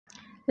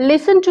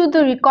Listen to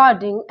the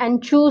recording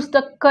and choose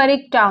the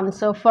correct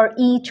answer for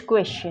each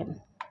question.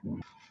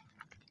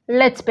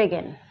 Let's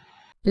begin.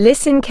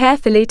 Listen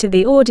carefully to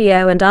the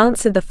audio and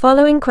answer the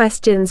following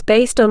questions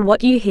based on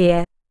what you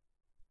hear.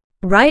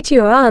 Write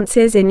your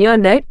answers in your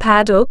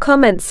notepad or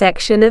comment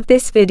section of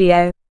this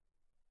video.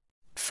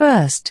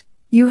 First,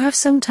 you have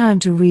some time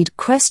to read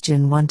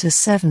question 1 to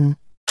 7.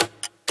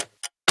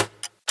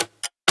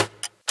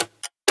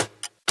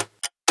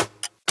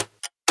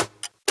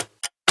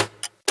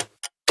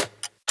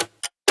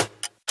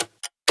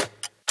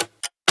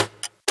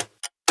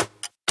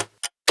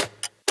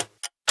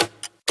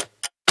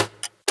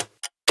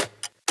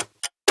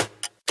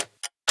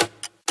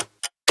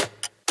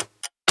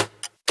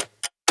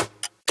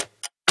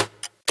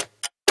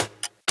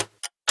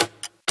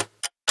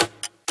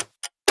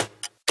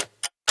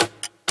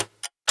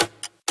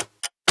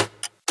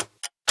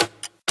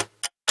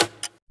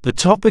 The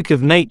topic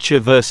of nature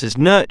versus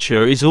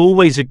nurture is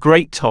always a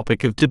great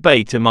topic of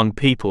debate among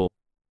people.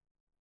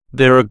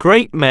 There are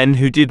great men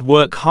who did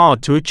work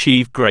hard to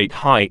achieve great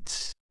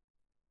heights.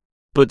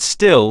 But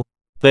still,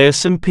 there are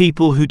some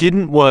people who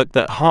didn't work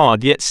that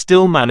hard yet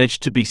still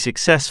managed to be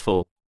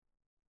successful.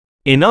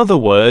 In other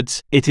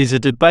words, it is a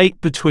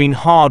debate between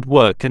hard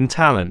work and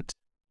talent.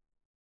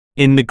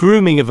 In the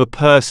grooming of a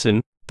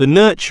person, the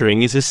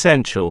nurturing is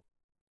essential.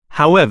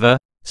 However,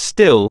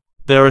 still,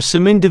 there are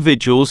some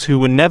individuals who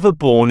were never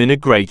born in a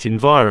great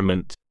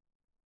environment.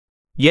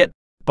 Yet,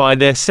 by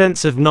their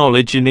sense of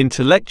knowledge and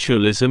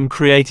intellectualism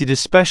created a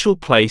special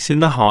place in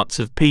the hearts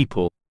of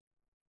people.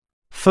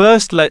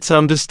 First, let's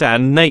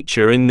understand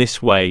nature in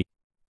this way.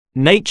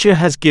 Nature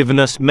has given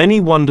us many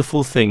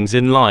wonderful things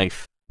in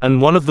life,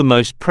 and one of the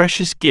most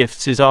precious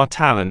gifts is our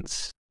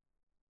talents.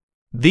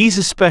 These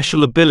are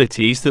special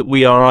abilities that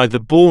we are either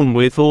born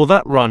with or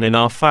that run in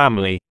our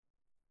family.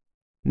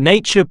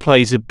 Nature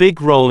plays a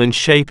big role in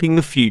shaping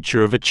the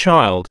future of a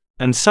child,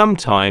 and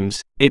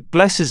sometimes, it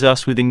blesses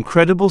us with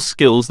incredible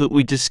skills that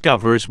we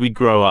discover as we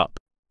grow up.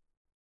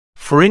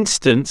 For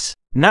instance,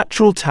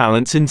 natural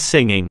talents in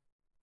singing.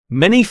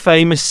 Many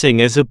famous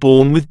singers are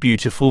born with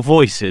beautiful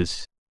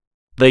voices.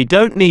 They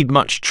don't need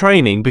much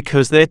training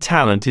because their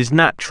talent is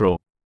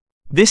natural.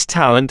 This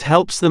talent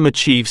helps them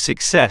achieve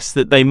success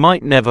that they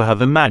might never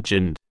have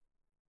imagined.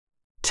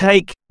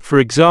 Take, for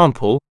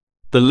example,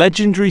 the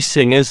legendary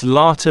singers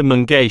Lata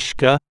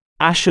Mangeshkar,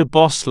 Asha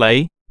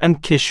Bhosle,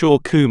 and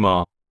Kishore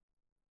Kumar.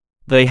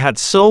 They had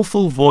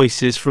soulful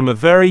voices from a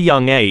very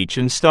young age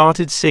and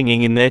started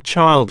singing in their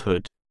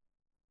childhood.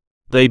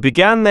 They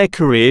began their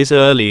careers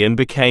early and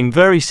became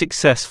very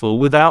successful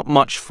without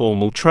much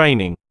formal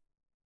training.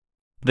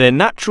 Their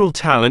natural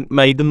talent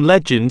made them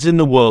legends in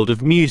the world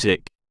of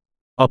music.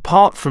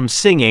 Apart from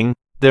singing,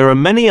 there are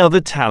many other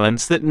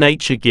talents that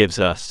nature gives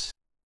us.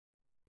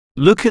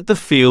 Look at the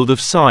field of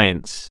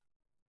science.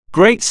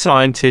 Great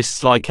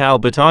scientists like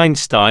Albert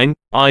Einstein,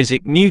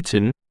 Isaac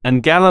Newton,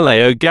 and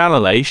Galileo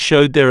Galilei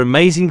showed their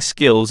amazing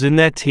skills in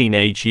their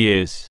teenage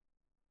years.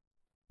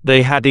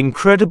 They had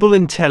incredible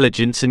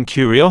intelligence and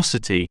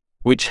curiosity,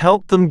 which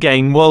helped them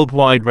gain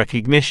worldwide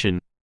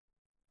recognition.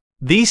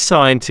 These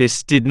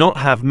scientists did not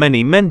have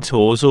many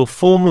mentors or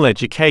formal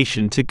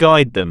education to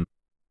guide them.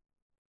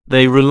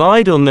 They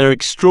relied on their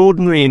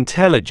extraordinary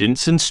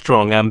intelligence and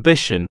strong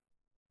ambition.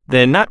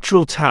 Their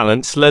natural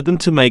talents led them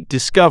to make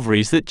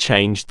discoveries that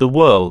changed the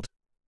world.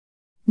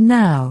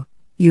 Now,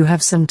 you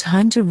have some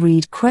time to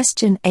read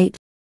question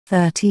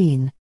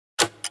 8-13.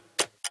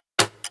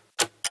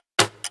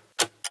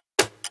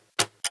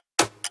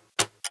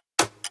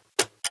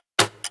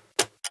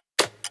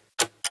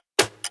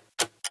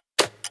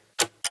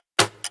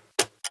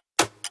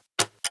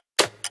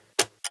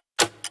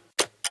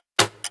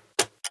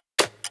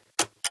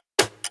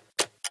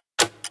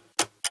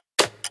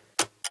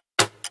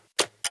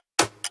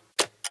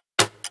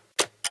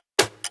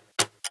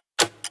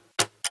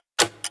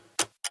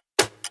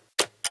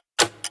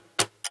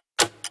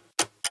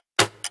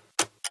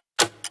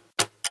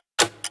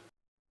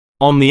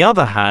 On the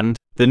other hand,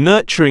 the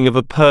nurturing of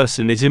a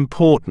person is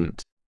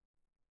important.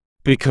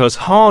 Because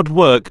hard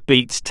work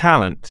beats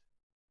talent.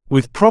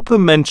 With proper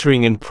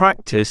mentoring and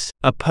practice,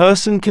 a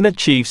person can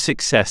achieve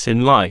success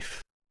in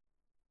life.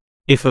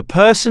 If a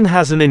person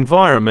has an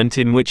environment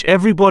in which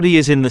everybody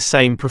is in the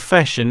same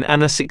profession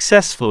and are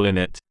successful in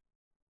it,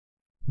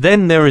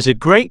 then there is a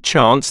great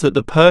chance that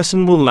the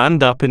person will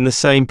land up in the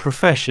same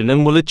profession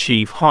and will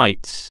achieve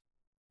heights.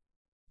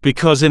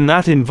 Because in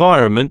that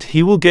environment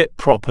he will get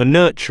proper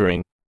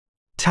nurturing.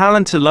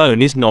 Talent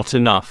alone is not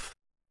enough.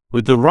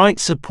 With the right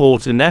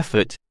support and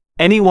effort,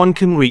 anyone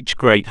can reach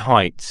great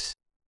heights.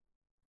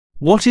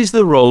 What is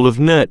the role of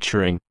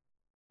nurturing?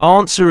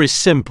 Answer is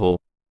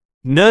simple.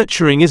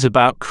 Nurturing is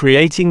about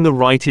creating the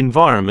right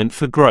environment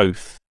for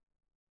growth.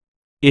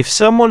 If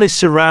someone is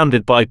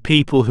surrounded by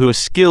people who are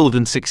skilled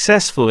and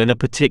successful in a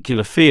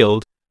particular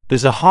field,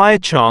 there's a higher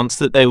chance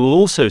that they will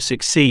also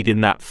succeed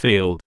in that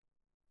field.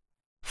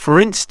 For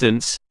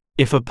instance,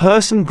 if a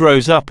person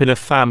grows up in a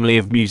family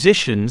of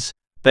musicians,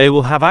 they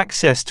will have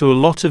access to a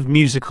lot of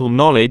musical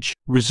knowledge,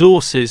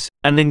 resources,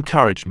 and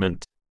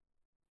encouragement.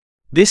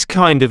 This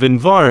kind of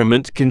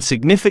environment can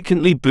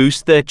significantly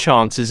boost their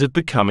chances of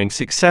becoming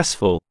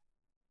successful.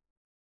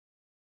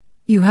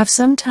 You have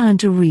some time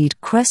to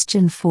read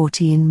question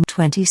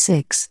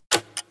 14-26.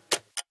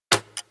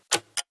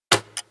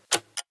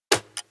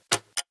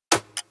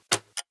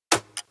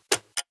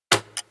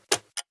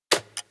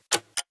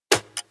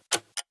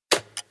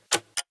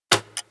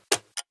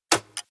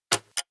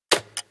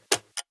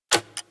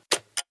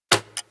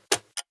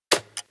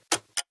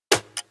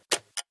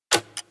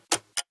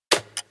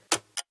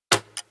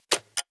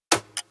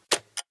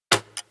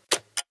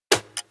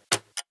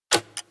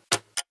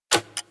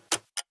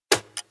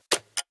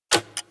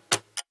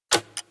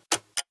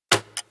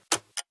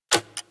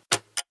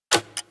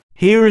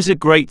 Here is a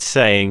great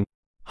saying: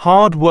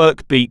 hard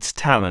work beats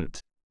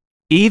talent.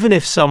 Even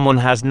if someone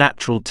has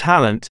natural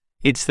talent,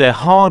 it's their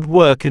hard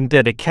work and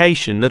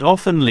dedication that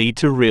often lead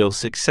to real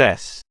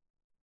success.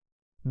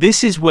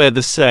 This is where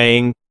the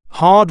saying,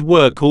 hard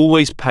work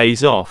always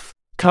pays off,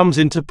 comes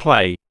into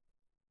play.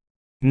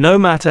 No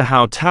matter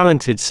how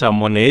talented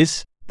someone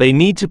is, they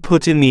need to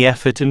put in the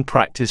effort and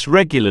practice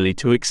regularly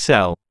to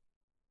excel.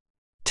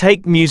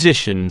 Take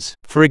musicians,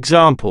 for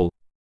example.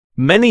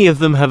 Many of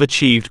them have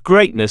achieved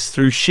greatness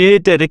through sheer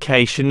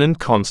dedication and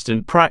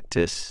constant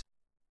practice.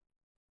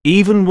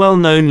 Even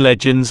well-known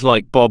legends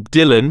like Bob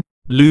Dylan,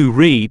 Lou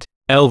Reed,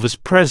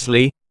 Elvis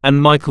Presley,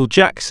 and Michael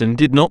Jackson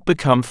did not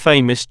become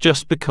famous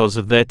just because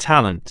of their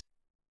talent.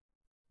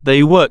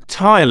 They worked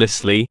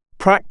tirelessly,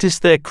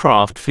 practiced their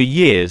craft for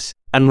years,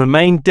 and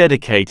remained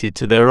dedicated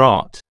to their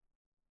art.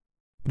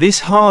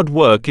 This hard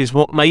work is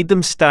what made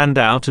them stand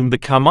out and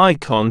become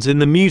icons in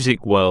the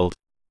music world.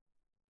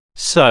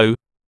 So,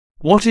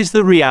 what is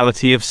the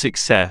reality of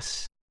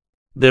success?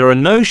 There are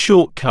no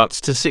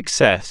shortcuts to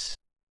success.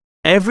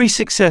 Every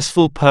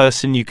successful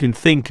person you can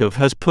think of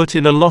has put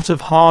in a lot of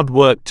hard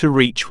work to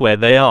reach where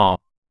they are.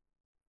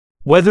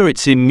 Whether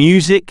it's in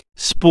music,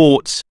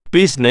 sports,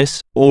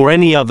 business, or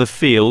any other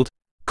field,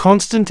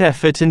 constant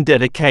effort and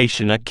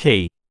dedication are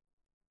key.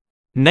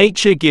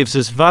 Nature gives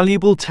us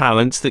valuable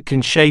talents that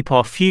can shape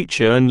our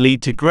future and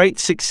lead to great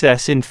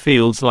success in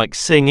fields like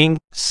singing,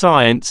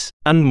 science,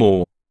 and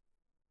more.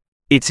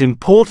 It's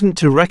important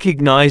to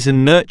recognize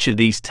and nurture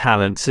these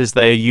talents as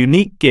they are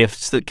unique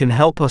gifts that can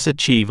help us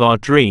achieve our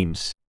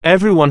dreams.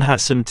 Everyone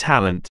has some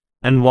talent,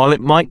 and while it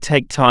might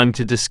take time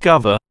to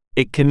discover,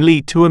 it can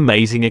lead to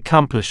amazing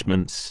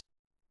accomplishments.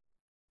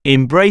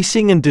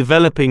 Embracing and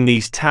developing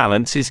these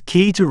talents is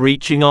key to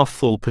reaching our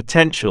full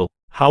potential.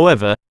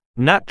 However,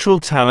 natural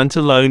talent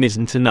alone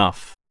isn't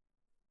enough.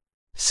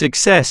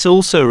 Success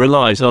also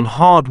relies on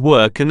hard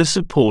work and a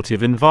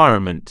supportive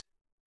environment.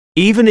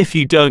 Even if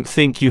you don't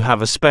think you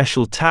have a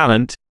special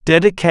talent,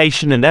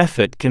 dedication and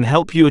effort can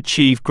help you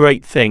achieve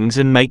great things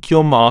and make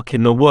your mark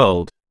in the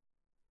world.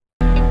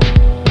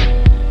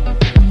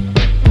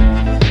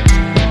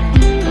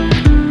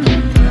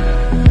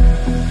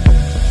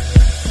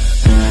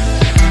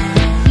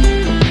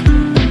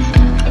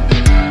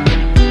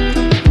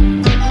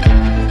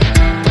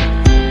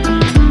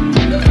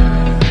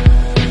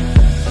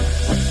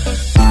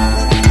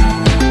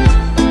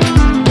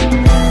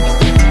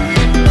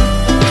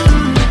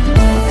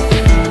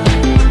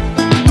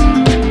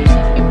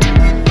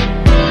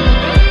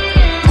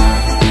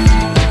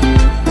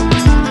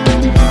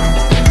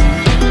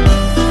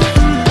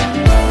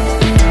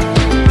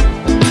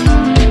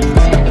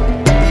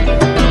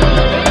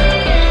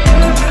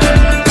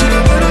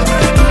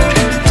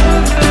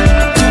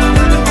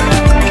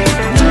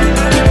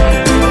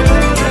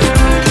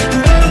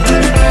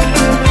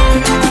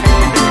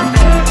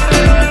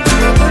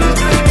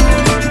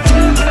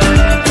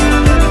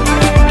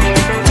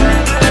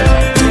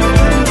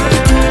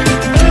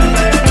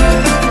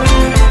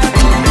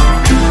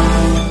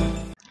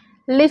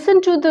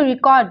 Listen to the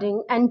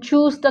recording and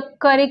choose the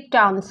correct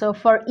answer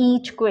for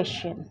each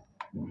question.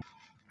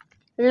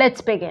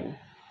 Let's begin.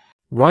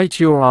 Write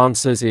your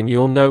answers in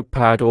your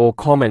notepad or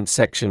comment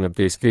section of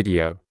this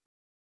video.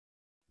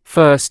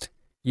 First,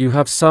 you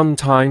have some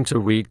time to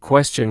read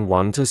question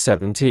 1 to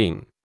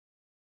 17.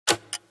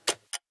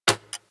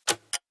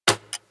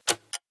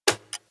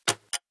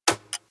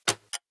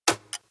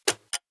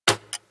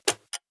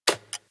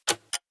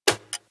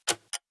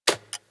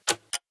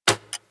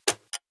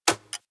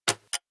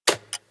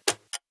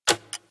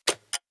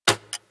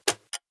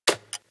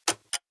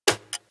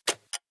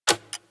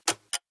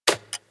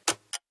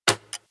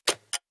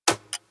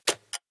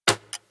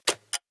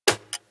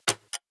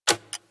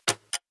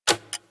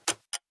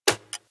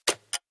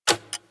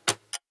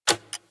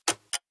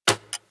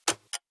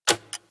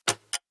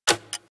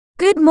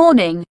 Good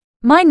morning,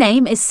 my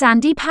name is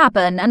Sandy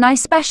Paban and I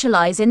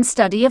specialize in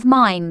study of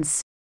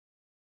minds.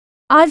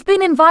 I've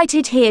been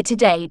invited here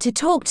today to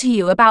talk to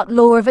you about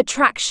law of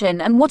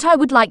attraction, and what I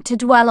would like to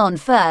dwell on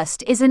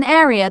first is an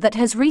area that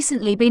has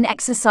recently been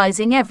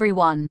exercising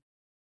everyone.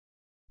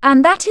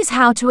 And that is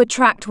how to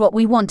attract what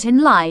we want in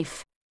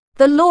life.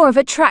 The law of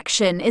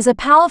attraction is a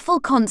powerful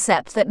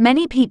concept that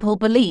many people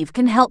believe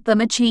can help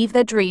them achieve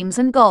their dreams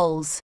and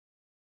goals.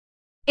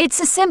 It's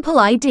a simple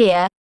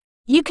idea.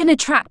 you can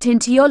attract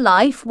into your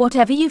life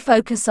whatever you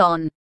focus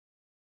on.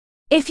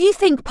 If you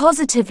think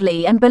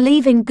positively and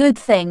believe in good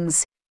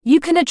things, you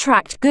can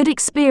attract good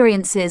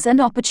experiences and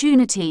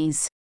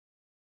opportunities.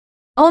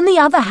 On the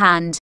other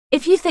hand,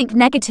 if you think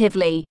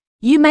negatively,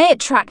 you may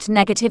attract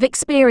negative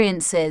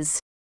experiences.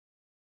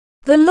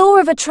 The law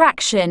of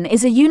attraction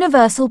is a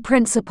universal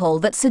principle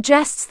that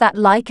suggests that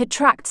like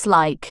attracts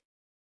like.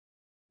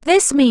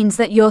 This means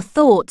that your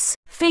thoughts,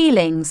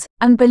 feelings,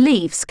 and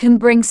beliefs can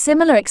bring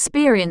similar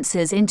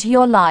experiences into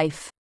your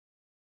life.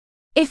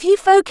 If you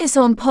focus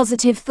on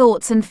positive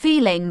thoughts and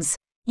feelings,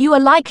 you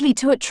are likely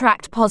to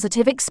attract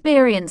positive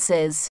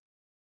experiences.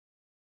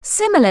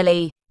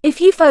 Similarly, if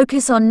you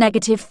focus on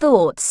negative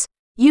thoughts,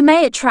 you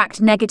may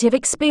attract negative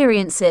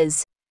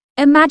experiences.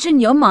 Imagine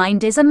your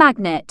mind is a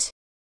magnet.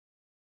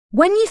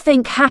 When you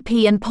think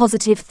happy and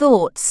positive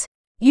thoughts,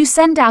 you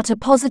send out a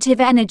positive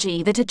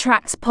energy that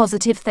attracts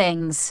positive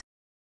things.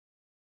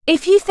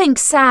 If you think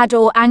sad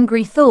or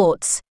angry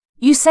thoughts,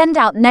 you send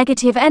out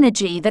negative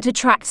energy that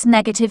attracts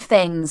negative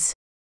things.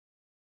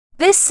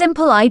 This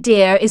simple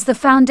idea is the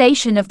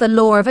foundation of the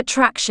law of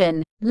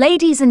attraction.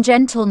 Ladies and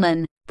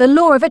gentlemen, the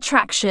law of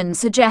attraction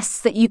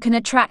suggests that you can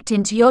attract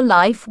into your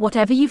life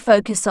whatever you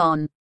focus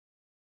on.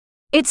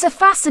 It's a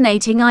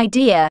fascinating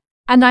idea,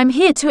 and I'm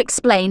here to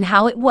explain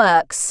how it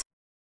works.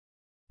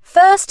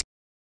 First,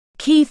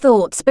 key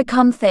thoughts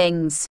become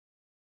things.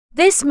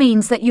 This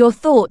means that your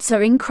thoughts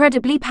are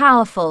incredibly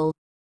powerful.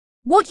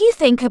 What you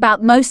think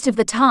about most of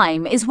the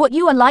time is what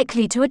you are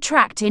likely to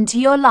attract into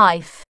your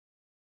life.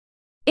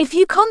 If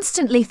you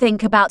constantly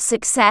think about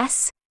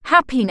success,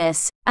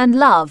 happiness, and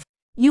love,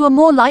 you are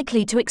more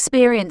likely to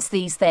experience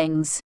these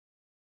things.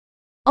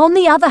 On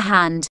the other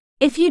hand,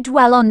 if you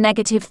dwell on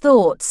negative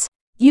thoughts,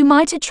 you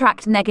might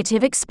attract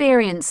negative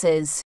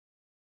experiences.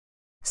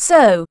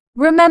 So,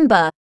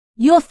 remember,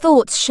 your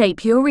thoughts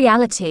shape your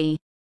reality.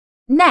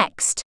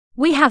 Next,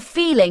 we have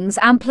feelings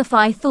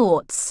amplify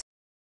thoughts.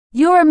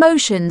 Your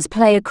emotions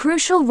play a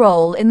crucial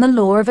role in the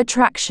law of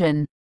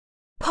attraction.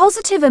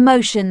 Positive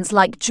emotions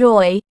like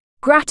joy,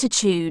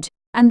 gratitude,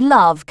 and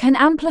love can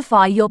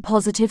amplify your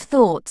positive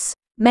thoughts,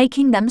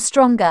 making them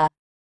stronger.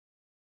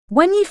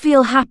 When you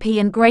feel happy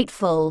and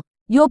grateful,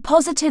 your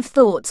positive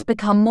thoughts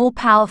become more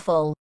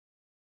powerful.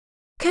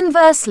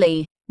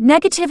 Conversely,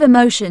 negative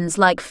emotions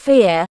like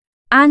fear,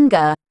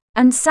 anger,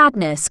 and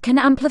sadness can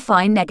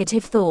amplify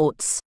negative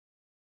thoughts.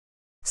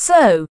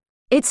 So,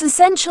 it's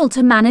essential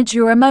to manage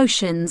your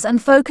emotions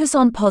and focus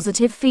on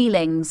positive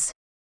feelings.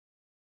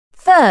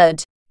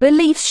 Third,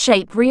 beliefs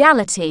shape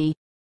reality.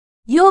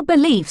 Your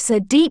beliefs are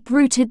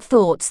deep-rooted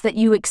thoughts that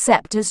you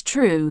accept as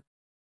true.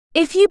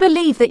 If you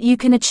believe that you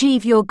can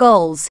achieve your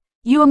goals,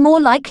 you are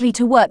more likely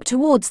to work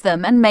towards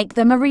them and make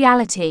them a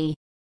reality.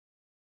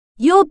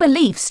 Your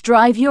beliefs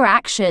drive your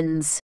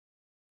actions.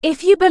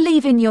 If you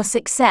believe in your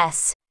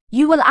success,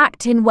 you will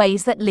act in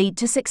ways that lead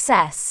to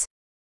success.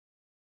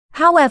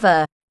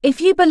 However, if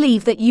you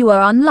believe that you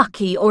are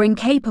unlucky or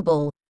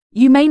incapable,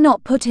 you may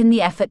not put in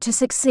the effort to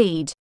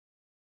succeed.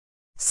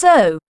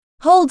 So,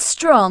 hold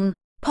strong,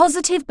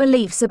 positive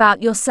beliefs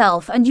about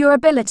yourself and your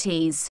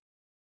abilities.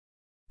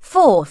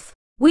 Fourth,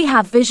 we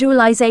have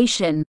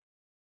visualization.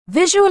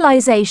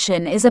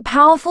 Visualization is a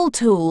powerful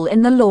tool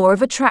in the law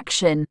of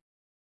attraction.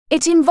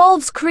 It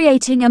involves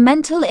creating a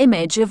mental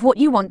image of what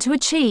you want to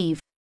achieve.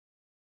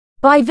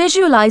 By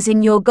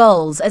visualizing your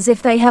goals as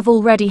if they have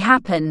already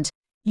happened,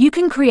 you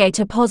can create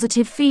a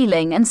positive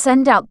feeling and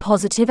send out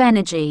positive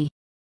energy.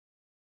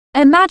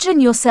 Imagine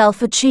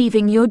yourself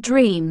achieving your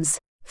dreams,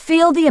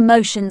 feel the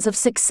emotions of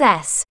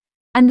success,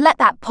 and let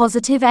that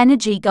positive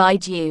energy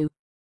guide you.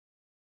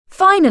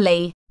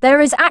 Finally,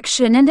 there is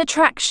action and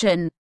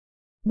attraction.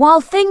 While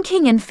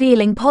thinking and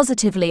feeling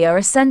positively are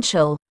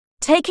essential,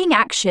 taking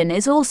action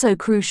is also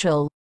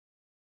crucial.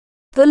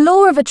 The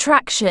law of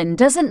attraction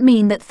doesn't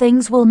mean that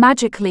things will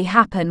magically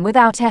happen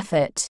without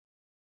effort.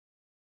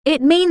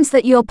 It means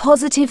that your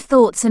positive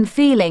thoughts and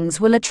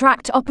feelings will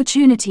attract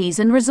opportunities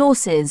and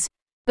resources,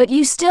 but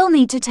you still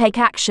need to take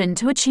action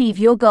to achieve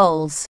your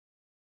goals.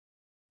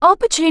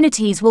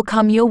 Opportunities will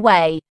come your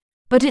way,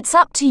 but it's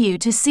up to you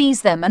to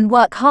seize them and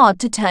work hard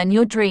to turn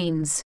your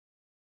dreams.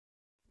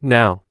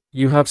 Now,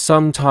 you have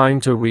some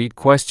time to read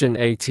question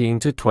 18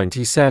 to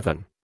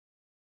 27.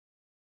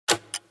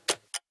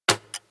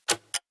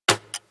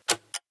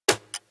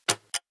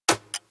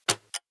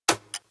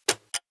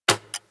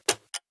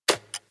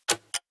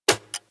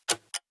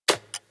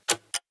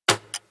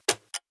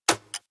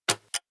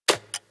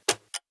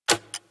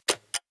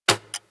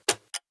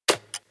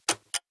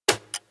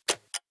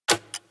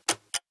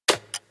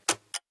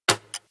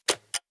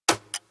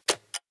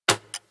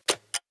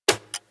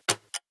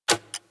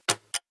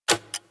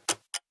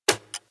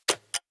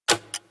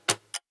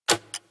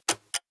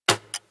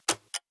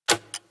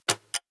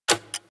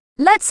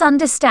 Let's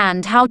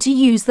understand how to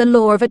use the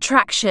law of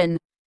attraction.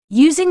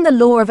 Using the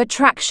law of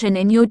attraction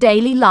in your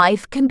daily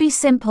life can be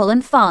simple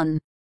and fun.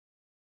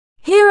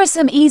 Here are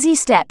some easy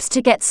steps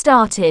to get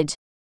started.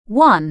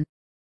 1.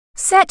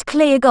 Set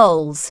clear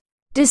goals.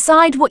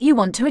 Decide what you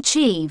want to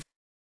achieve.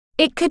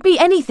 It could be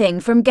anything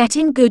from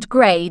getting good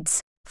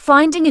grades,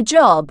 finding a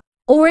job,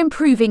 or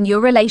improving your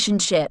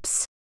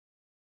relationships.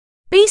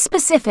 Be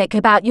specific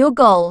about your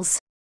goals.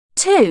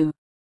 2.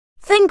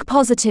 Think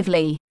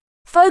positively.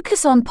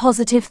 Focus on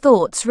positive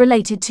thoughts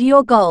related to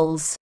your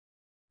goals.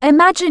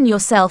 Imagine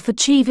yourself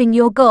achieving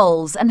your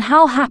goals and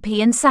how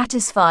happy and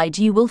satisfied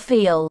you will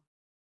feel.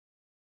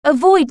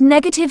 Avoid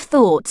negative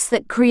thoughts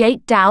that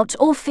create doubt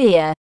or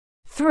fear.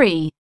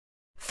 3.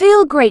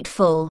 Feel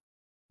grateful.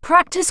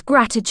 Practice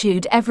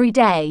gratitude every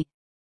day.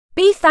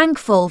 Be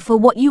thankful for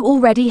what you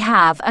already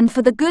have and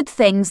for the good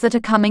things that are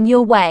coming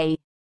your way.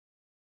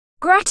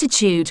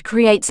 Gratitude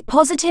creates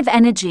positive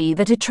energy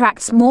that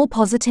attracts more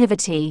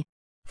positivity.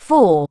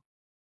 4.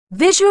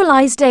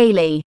 Visualize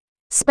daily.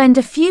 Spend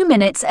a few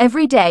minutes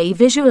every day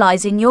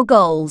visualizing your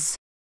goals.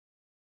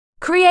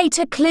 Create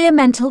a clear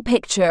mental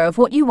picture of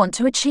what you want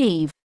to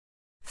achieve.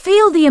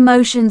 Feel the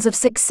emotions of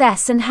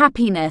success and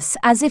happiness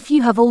as if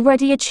you have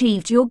already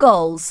achieved your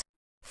goals.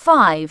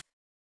 5.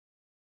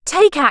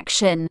 Take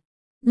action.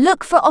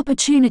 Look for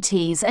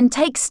opportunities and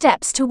take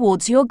steps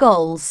towards your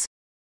goals.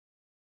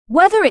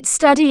 Whether it's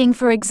studying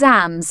for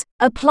exams,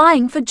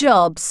 applying for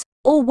jobs,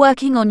 or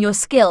working on your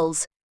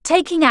skills,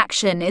 taking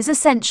action is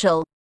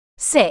essential.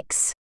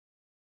 6.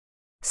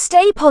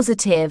 Stay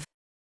positive.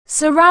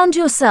 Surround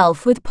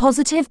yourself with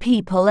positive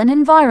people and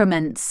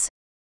environments.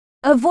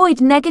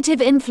 Avoid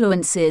negative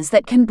influences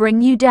that can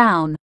bring you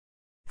down.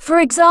 For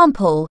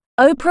example,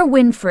 Oprah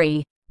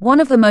Winfrey, one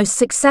of the most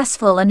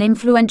successful and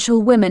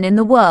influential women in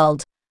the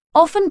world,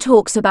 often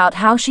talks about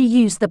how she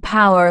used the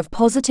power of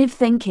positive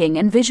thinking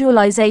and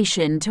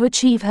visualization to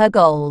achieve her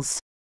goals.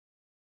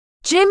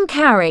 Jim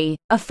Carrey,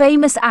 a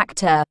famous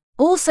actor,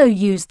 also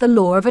used the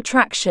law of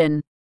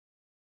attraction.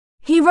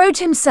 He wrote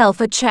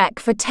himself a check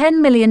for $10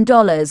 million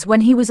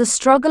when he was a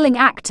struggling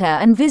actor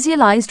and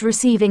visualized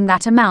receiving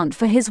that amount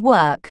for his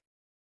work.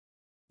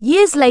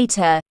 Years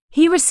later,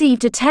 he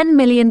received a $10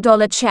 million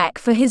check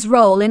for his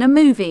role in a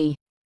movie.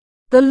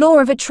 The law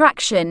of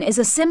attraction is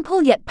a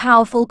simple yet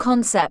powerful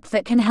concept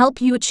that can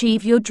help you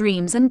achieve your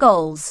dreams and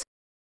goals.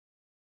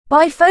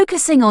 By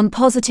focusing on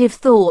positive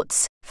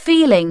thoughts,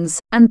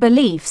 feelings, and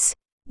beliefs,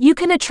 you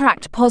can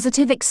attract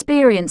positive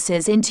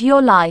experiences into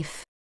your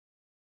life.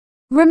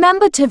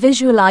 Remember to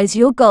visualize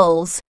your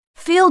goals,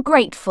 feel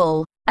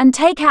grateful, and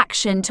take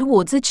action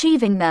towards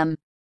achieving them.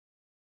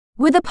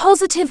 With a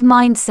positive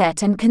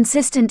mindset and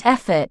consistent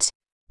effort,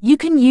 you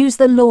can use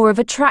the law of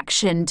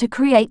attraction to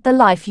create the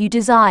life you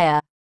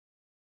desire.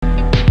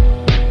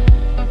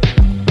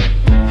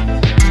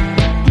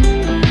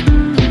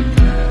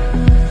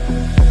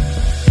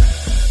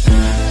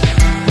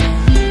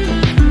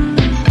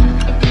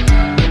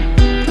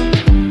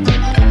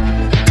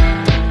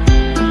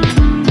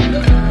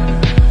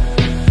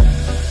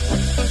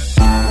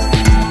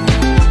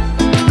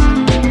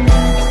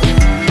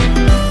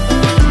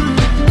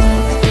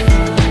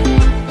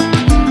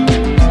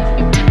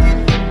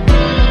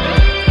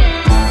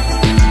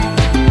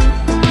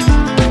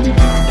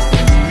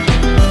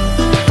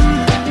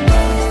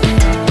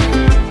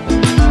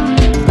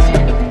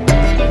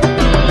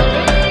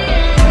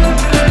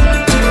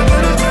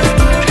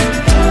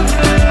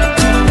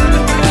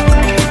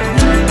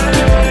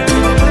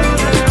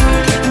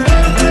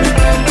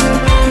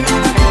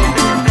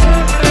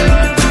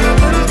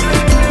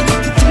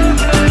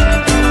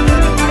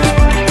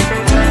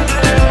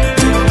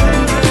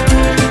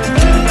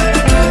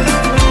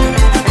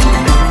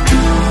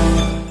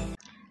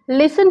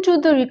 Listen to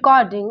the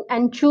recording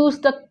and choose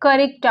the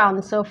correct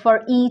answer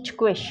for each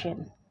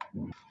question.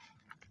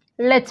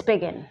 Let's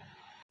begin.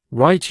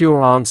 Write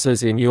your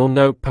answers in your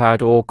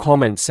notepad or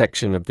comment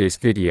section of this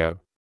video.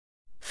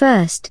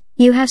 First,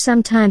 you have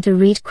some time to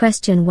read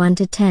question 1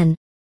 to 10.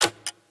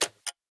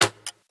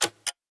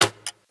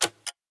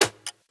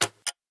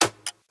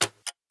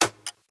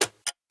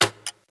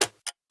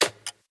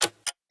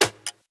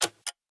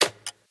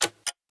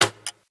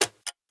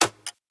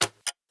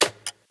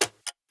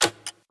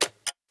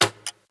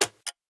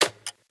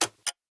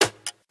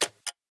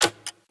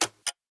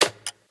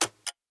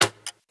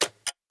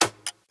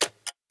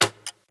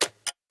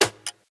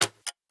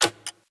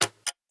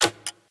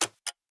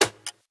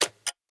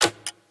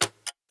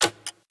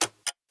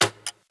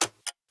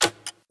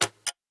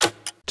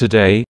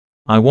 Today,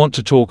 I want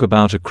to talk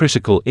about a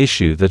critical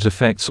issue that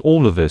affects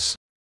all of us: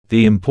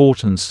 the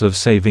importance of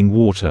saving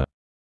water.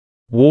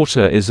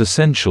 Water is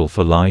essential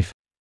for life,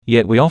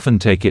 yet we often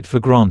take it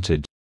for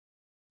granted.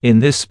 In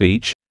this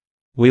speech,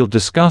 we'll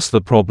discuss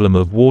the problem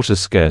of water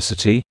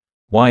scarcity,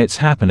 why it's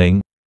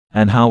happening,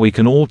 and how we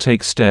can all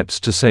take steps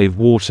to save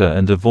water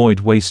and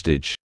avoid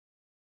wastage.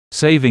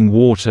 Saving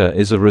water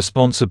is a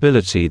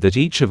responsibility that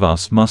each of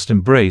us must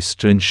embrace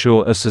to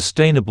ensure a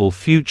sustainable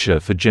future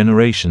for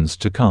generations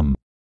to come.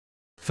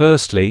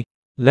 Firstly,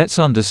 let's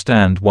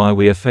understand why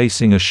we are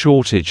facing a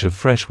shortage of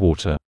fresh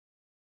water.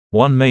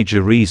 One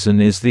major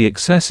reason is the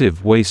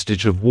excessive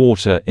wastage of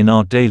water in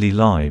our daily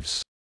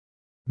lives.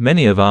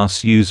 Many of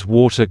us use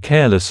water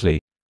carelessly,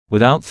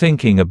 without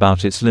thinking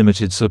about its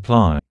limited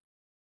supply.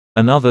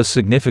 Another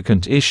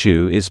significant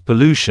issue is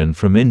pollution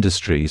from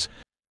industries,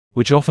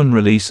 which often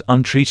release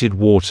untreated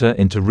water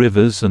into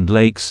rivers and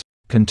lakes,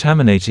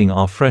 contaminating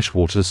our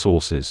freshwater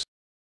sources.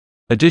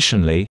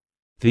 Additionally,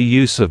 the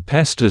use of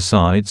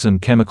pesticides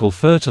and chemical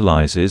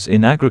fertilizers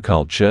in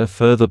agriculture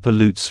further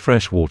pollutes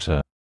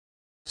freshwater.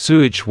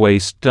 Sewage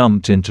waste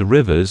dumped into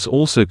rivers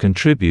also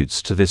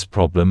contributes to this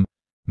problem,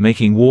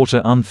 making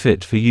water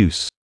unfit for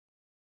use.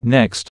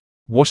 Next,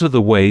 what are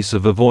the ways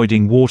of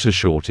avoiding water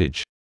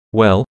shortage?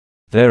 Well,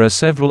 there are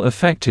several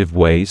effective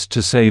ways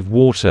to save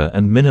water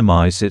and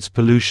minimize its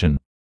pollution.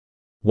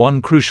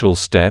 One crucial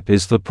step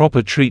is the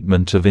proper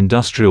treatment of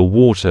industrial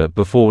water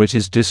before it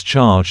is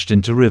discharged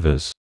into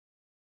rivers.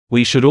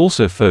 We should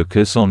also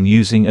focus on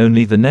using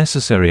only the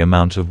necessary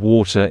amount of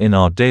water in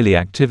our daily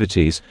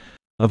activities,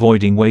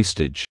 avoiding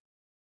wastage.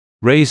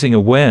 Raising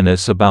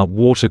awareness about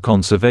water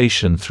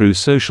conservation through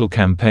social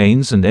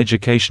campaigns and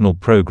educational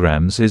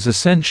programs is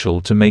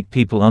essential to make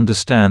people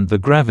understand the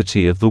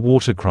gravity of the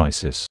water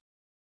crisis.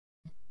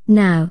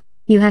 Now,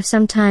 you have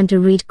some time to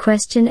read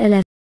question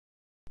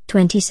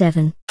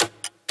 11:27.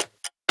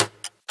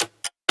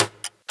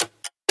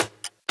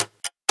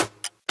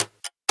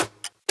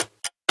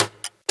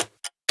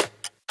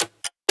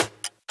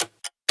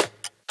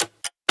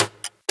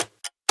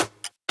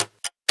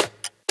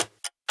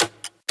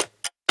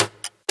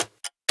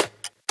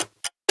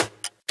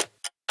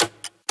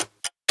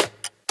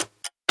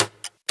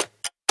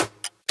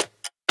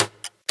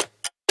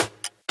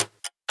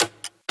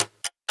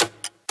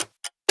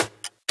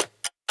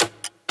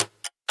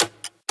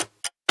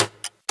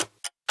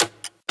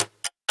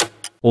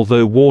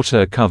 Although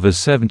water covers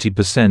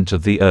 70%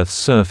 of the Earth's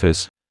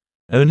surface,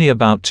 only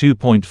about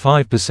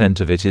 2.5%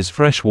 of it is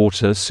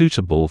freshwater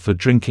suitable for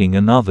drinking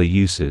and other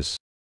uses.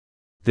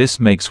 This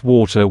makes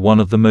water one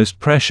of the most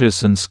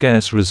precious and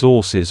scarce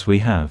resources we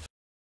have.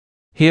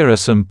 Here are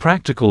some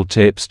practical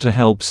tips to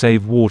help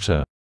save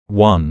water.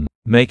 1.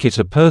 Make it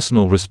a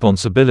personal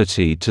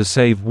responsibility to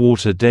save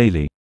water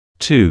daily.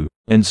 2.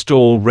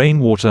 Install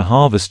rainwater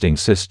harvesting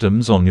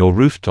systems on your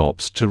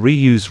rooftops to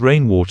reuse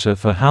rainwater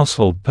for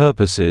household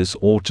purposes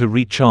or to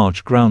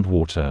recharge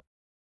groundwater.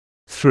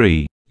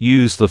 3.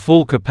 Use the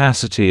full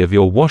capacity of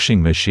your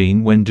washing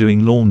machine when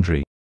doing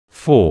laundry.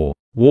 4.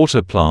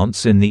 Water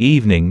plants in the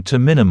evening to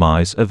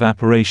minimize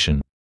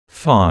evaporation.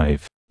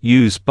 5.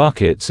 Use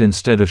buckets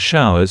instead of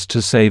showers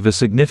to save a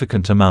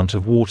significant amount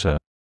of water.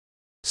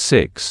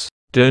 6.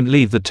 Don't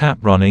leave the tap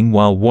running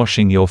while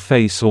washing your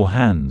face or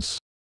hands.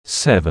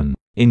 7.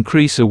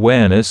 Increase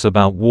awareness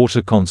about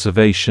water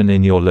conservation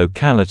in your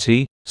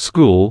locality,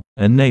 school,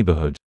 and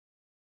neighborhood.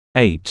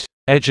 8.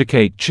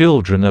 Educate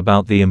children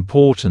about the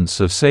importance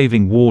of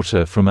saving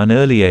water from an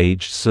early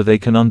age so they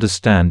can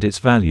understand its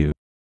value.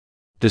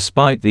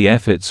 Despite the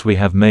efforts we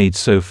have made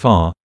so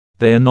far,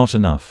 they are not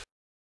enough.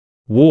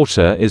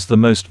 Water is the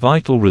most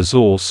vital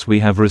resource we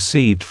have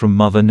received from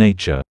Mother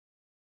Nature.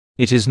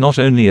 It is not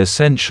only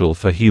essential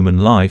for human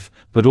life,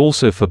 but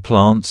also for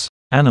plants,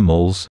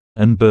 animals,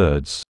 and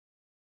birds.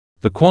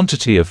 The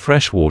quantity of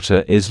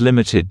freshwater is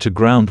limited to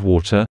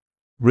groundwater,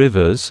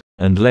 rivers,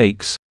 and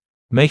lakes,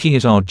 making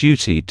it our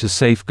duty to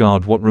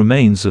safeguard what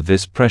remains of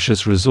this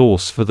precious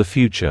resource for the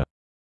future.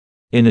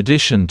 In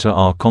addition to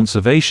our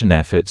conservation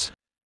efforts,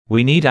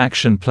 we need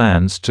action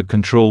plans to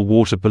control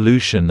water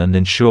pollution and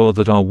ensure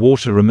that our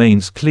water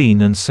remains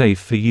clean and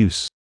safe for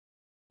use.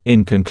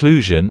 In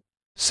conclusion,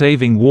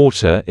 saving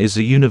water is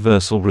a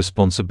universal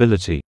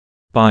responsibility.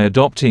 By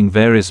adopting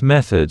various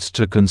methods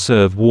to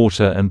conserve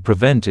water and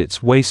prevent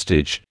its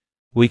wastage,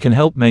 we can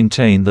help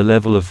maintain the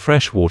level of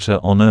freshwater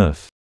on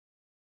Earth.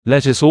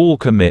 Let us all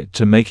commit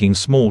to making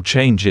small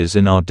changes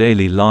in our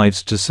daily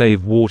lives to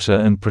save water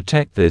and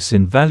protect this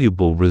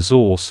invaluable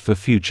resource for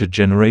future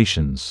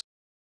generations.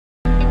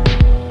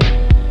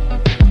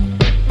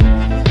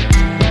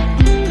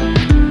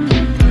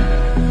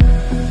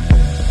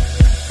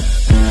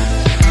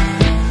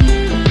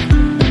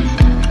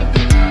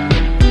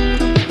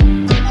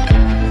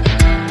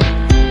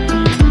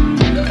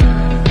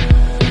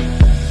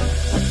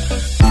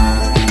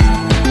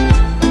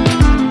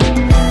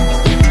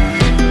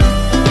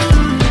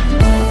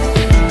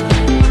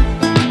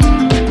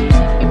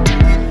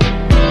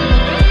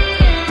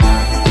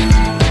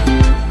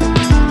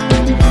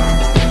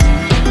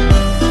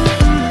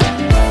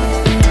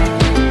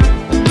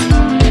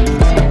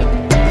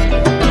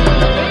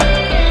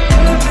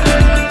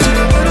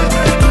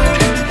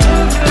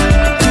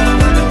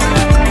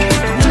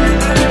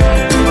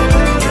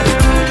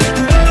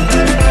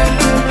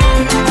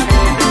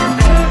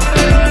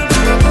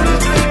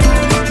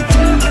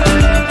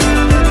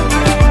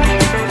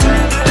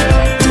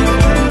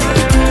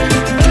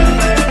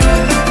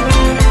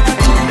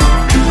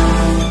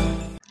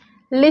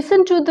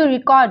 Listen to the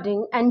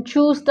recording and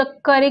choose the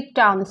correct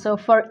answer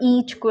for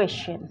each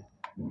question.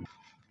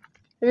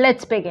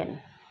 Let's begin.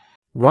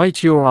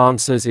 Write your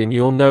answers in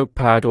your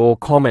notepad or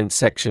comment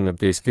section of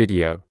this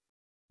video.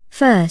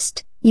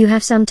 First, you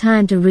have some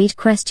time to read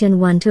question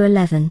 1 to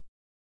 11.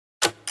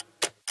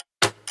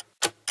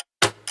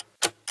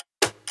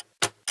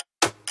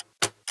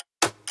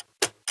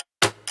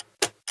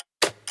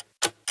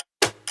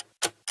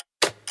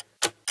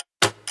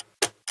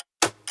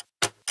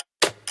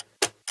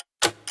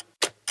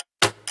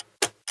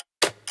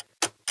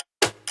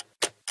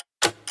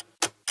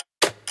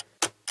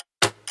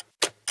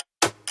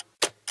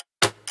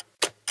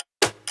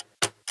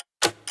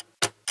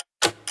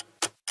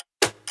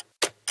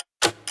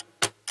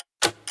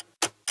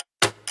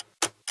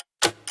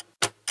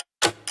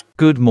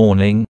 Good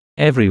morning,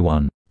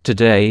 everyone.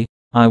 Today,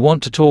 I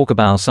want to talk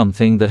about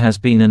something that has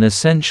been an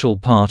essential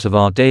part of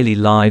our daily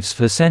lives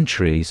for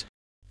centuries,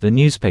 the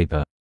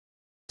newspaper.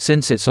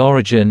 Since its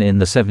origin in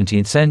the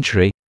 17th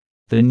century,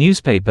 the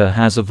newspaper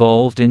has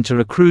evolved into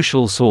a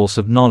crucial source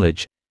of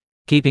knowledge,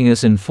 keeping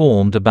us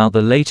informed about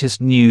the latest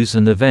news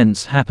and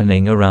events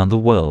happening around the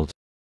world.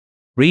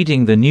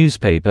 Reading the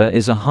newspaper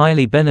is a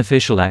highly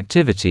beneficial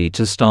activity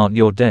to start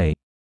your day.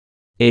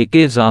 It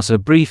gives us a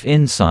brief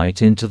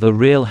insight into the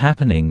real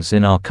happenings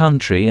in our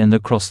country and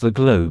across the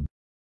globe.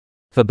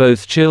 For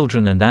both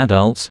children and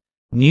adults,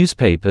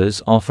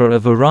 newspapers offer a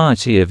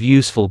variety of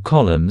useful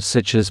columns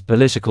such as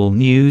political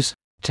news,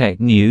 tech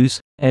news,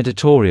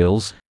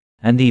 editorials,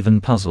 and even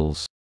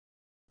puzzles.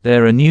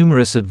 There are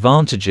numerous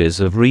advantages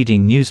of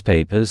reading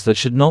newspapers that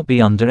should not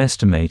be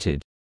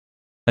underestimated.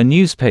 A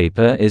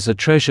newspaper is a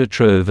treasure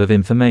trove of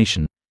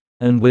information,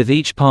 and with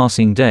each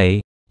passing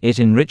day, it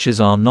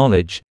enriches our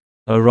knowledge,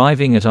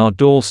 arriving at our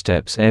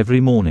doorsteps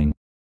every morning.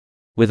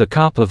 With a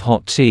cup of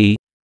hot tea,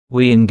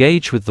 we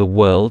engage with the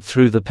world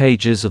through the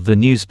pages of the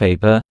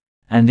newspaper,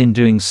 and in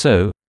doing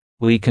so,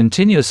 we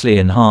continuously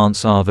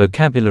enhance our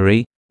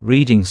vocabulary,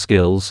 reading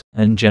skills,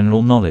 and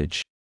general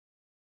knowledge.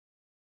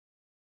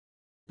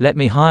 Let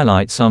me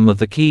highlight some of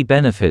the key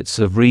benefits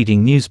of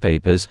reading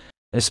newspapers,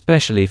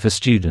 especially for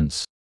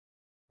students.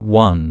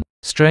 1.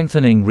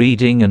 Strengthening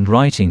reading and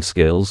writing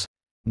skills.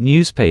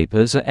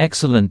 Newspapers are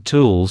excellent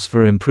tools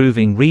for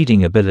improving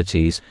reading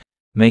abilities,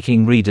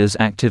 making readers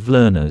active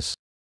learners.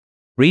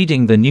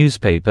 Reading the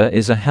newspaper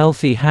is a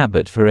healthy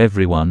habit for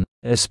everyone,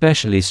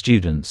 especially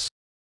students.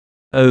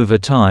 Over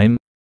time,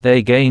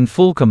 they gain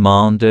full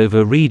command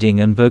over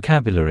reading and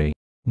vocabulary.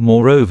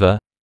 Moreover,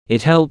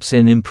 it helps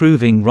in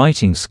improving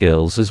writing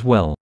skills as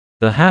well.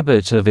 The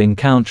habit of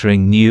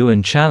encountering new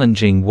and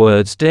challenging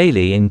words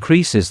daily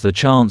increases the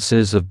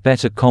chances of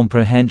better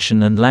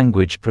comprehension and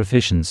language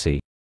proficiency.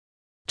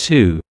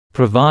 2.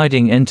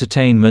 Providing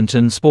entertainment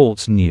and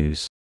sports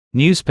news.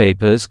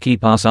 Newspapers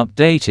keep us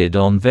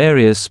updated on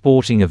various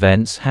sporting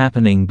events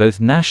happening both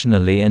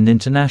nationally and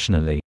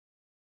internationally.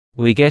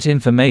 We get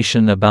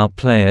information about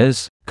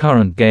players,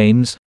 current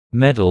games,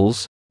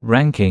 medals,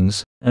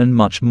 rankings, and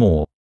much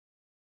more.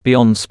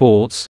 Beyond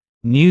sports,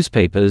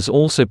 newspapers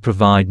also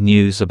provide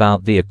news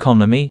about the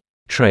economy,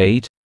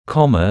 trade,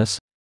 commerce,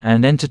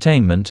 and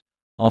entertainment,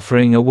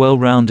 offering a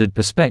well-rounded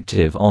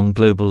perspective on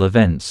global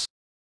events.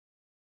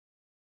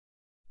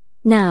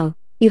 Now,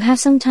 you have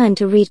some time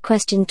to read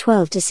question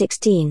 12 to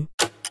 16.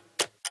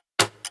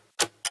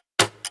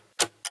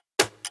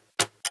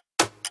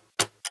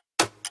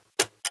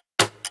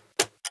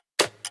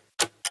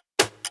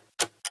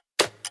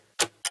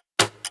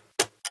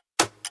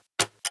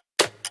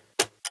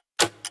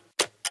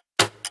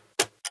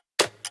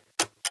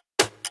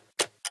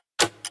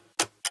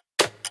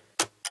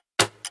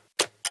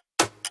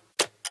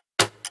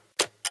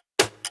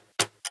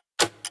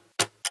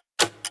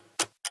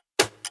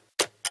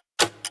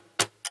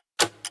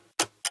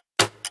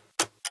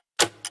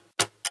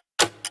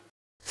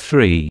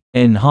 Three.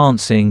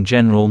 Enhancing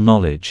general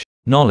knowledge.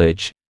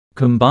 Knowledge,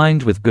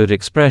 combined with good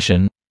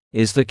expression,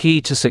 is the key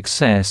to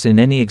success in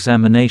any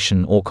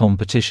examination or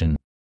competition.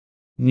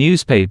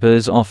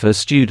 Newspapers offer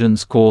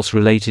students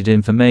course-related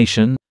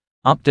information,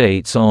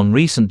 updates on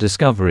recent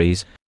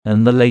discoveries,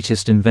 and the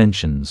latest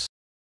inventions.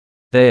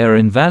 They are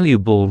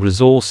invaluable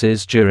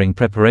resources during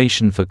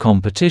preparation for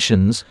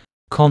competitions,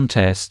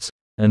 contests,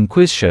 and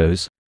quiz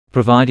shows,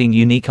 providing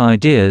unique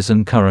ideas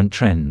and current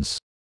trends.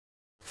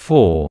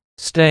 4.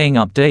 Staying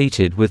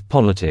updated with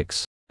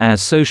politics.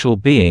 As social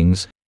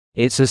beings,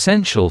 it's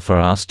essential for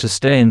us to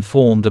stay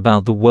informed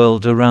about the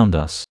world around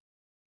us.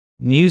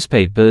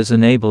 Newspapers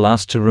enable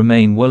us to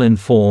remain well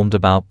informed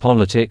about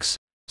politics,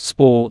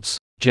 sports,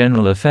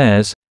 general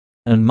affairs,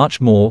 and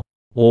much more,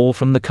 all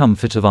from the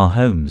comfort of our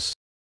homes.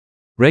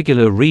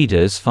 Regular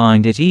readers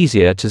find it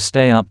easier to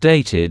stay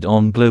updated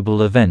on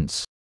global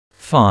events.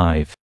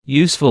 5.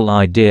 Useful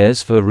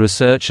ideas for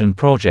research and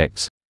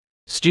projects.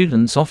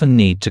 Students often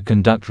need to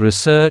conduct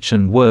research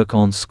and work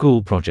on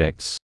school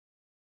projects.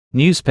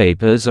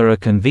 Newspapers are a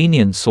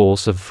convenient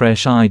source of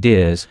fresh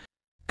ideas,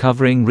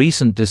 covering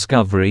recent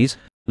discoveries,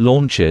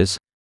 launches,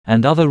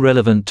 and other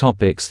relevant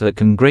topics that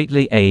can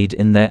greatly aid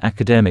in their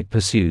academic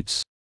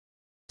pursuits.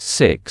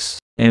 6.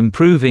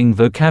 Improving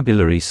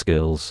vocabulary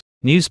skills.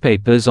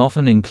 Newspapers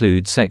often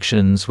include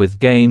sections with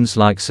games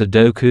like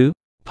Sudoku,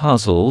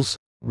 puzzles,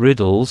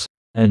 riddles,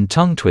 and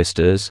tongue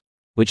twisters,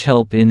 which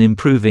help in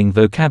improving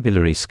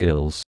vocabulary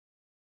skills.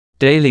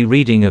 Daily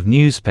reading of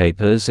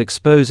newspapers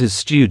exposes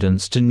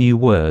students to new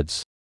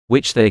words,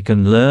 which they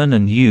can learn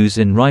and use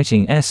in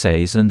writing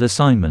essays and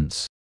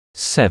assignments.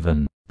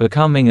 7.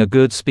 Becoming a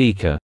good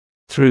speaker.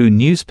 Through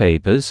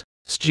newspapers,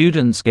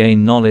 students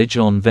gain knowledge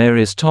on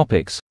various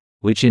topics,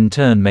 which in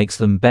turn makes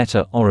them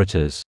better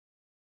orators.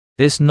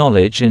 This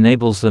knowledge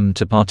enables them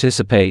to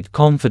participate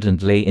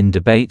confidently in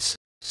debates,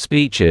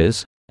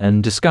 speeches,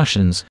 and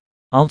discussions,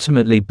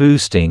 ultimately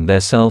boosting their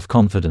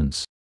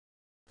self-confidence.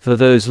 For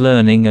those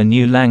learning a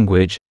new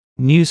language,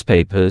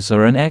 newspapers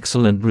are an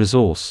excellent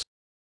resource.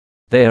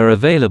 They are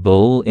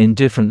available in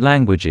different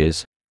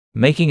languages,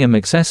 making them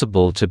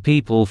accessible to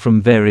people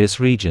from various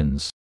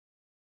regions.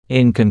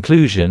 In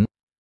conclusion,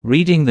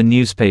 reading the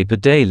newspaper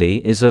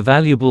daily is a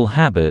valuable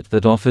habit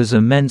that offers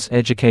immense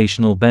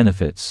educational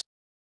benefits.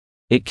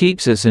 It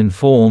keeps us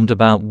informed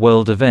about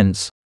world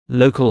events,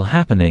 local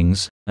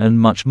happenings, and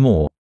much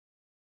more.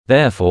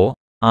 Therefore,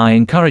 I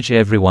encourage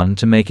everyone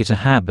to make it a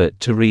habit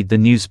to read the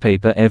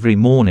newspaper every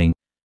morning,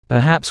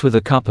 perhaps with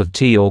a cup of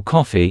tea or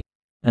coffee,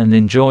 and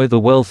enjoy the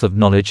wealth of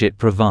knowledge it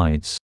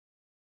provides.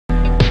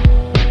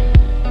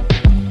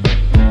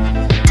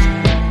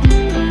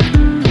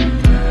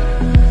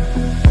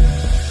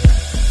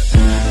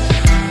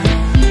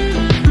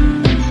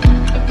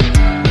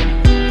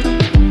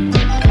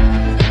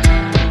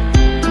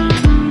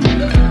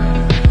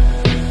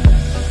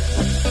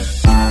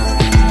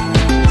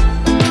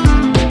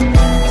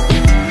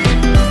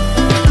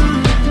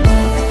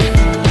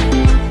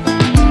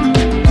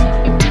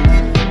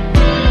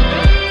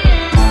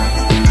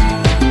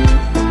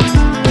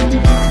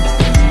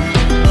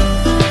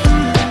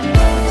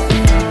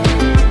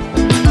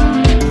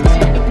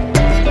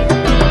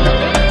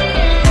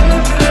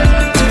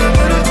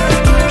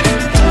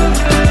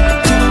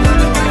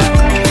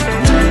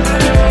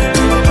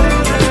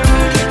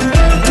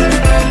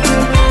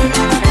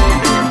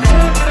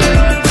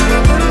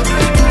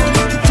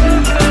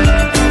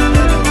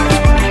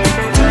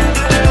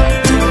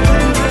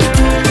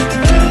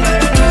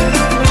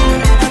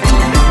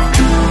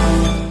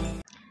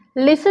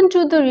 Listen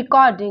to the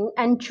recording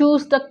and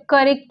choose the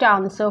correct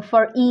answer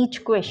for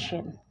each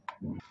question.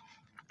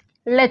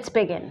 Let's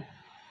begin.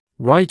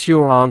 Write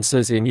your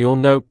answers in your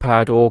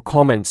notepad or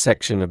comment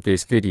section of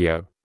this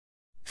video.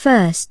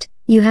 First,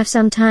 you have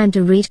some time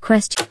to read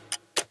question.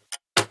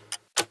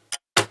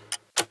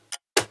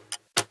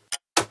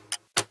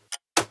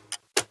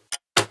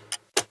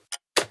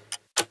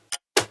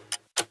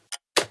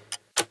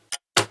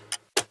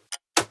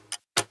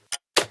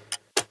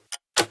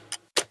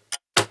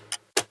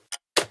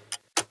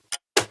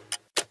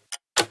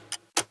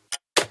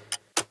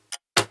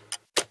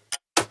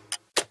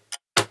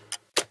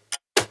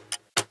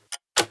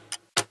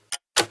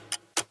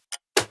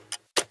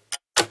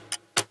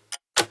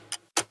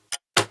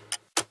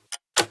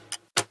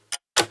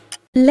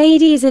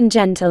 Ladies and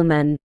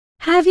gentlemen,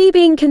 have you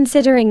been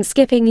considering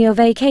skipping your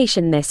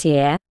vacation this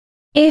year?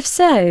 If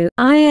so,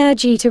 I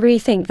urge you to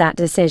rethink that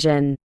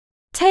decision.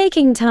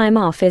 Taking time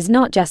off is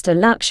not just a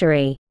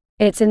luxury,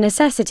 it's a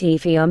necessity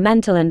for your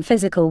mental and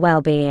physical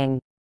well-being.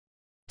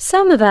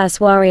 Some of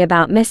us worry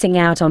about missing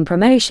out on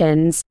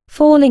promotions,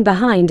 falling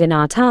behind in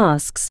our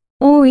tasks,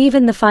 or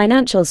even the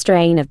financial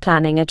strain of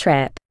planning a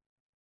trip.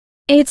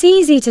 It's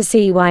easy to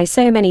see why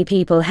so many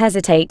people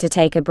hesitate to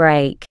take a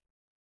break.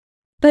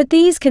 But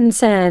these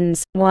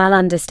concerns, while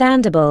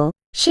understandable,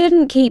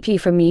 shouldn't keep you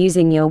from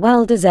using your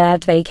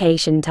well-deserved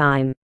vacation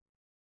time.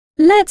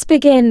 Let's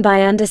begin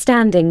by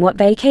understanding what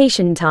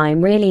vacation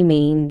time really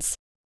means.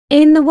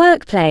 In the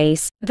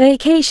workplace,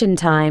 vacation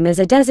time is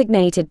a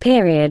designated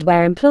period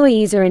where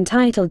employees are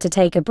entitled to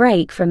take a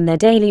break from their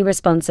daily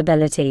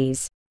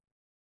responsibilities.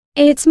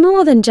 It's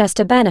more than just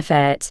a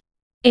benefit.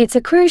 It's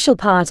a crucial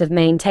part of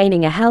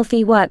maintaining a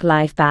healthy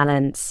work-life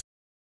balance.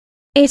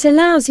 It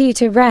allows you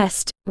to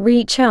rest,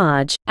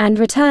 recharge, and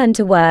return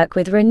to work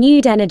with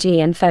renewed energy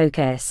and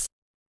focus.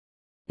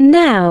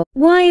 Now,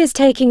 why is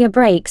taking a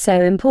break so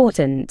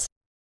important?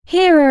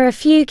 Here are a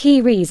few key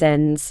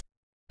reasons.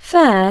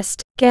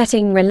 First,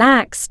 getting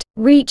relaxed,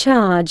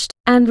 recharged,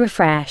 and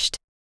refreshed.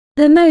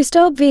 The most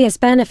obvious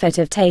benefit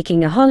of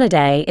taking a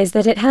holiday is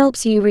that it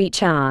helps you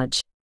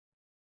recharge.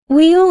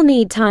 We all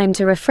need time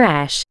to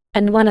refresh,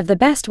 and one of the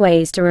best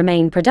ways to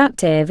remain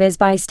productive is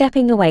by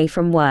stepping away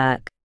from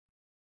work.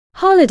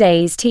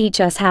 Holidays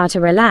teach us how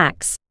to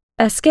relax,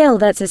 a skill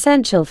that's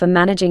essential for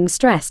managing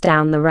stress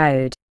down the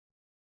road.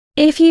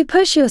 If you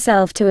push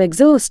yourself to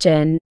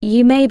exhaustion,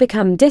 you may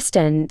become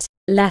distant,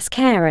 less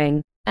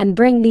caring, and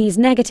bring these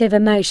negative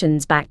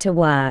emotions back to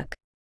work.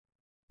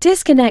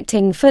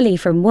 Disconnecting fully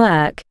from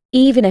work,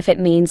 even if it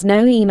means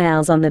no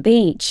emails on the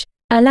beach,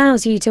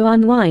 allows you to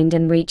unwind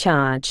and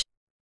recharge.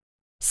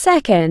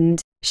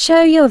 Second,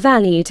 show your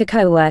value to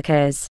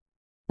coworkers.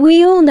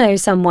 We all know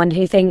someone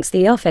who thinks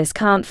the office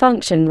can't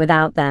function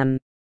without them.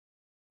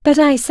 But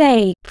I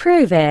say,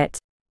 prove it.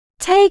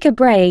 Take a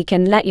break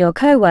and let your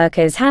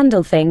coworkers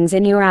handle things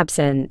in your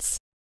absence.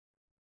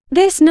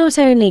 This not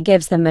only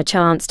gives them a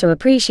chance to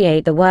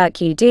appreciate the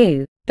work you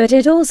do, but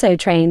it also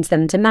trains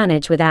them to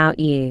manage without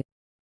you.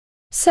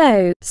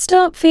 So,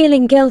 stop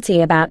feeling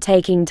guilty about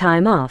taking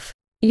time off.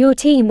 Your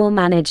team will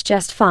manage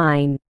just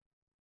fine.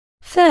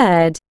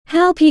 Third,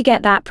 help you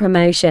get that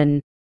promotion.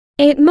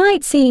 It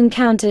might seem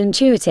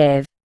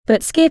counterintuitive,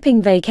 but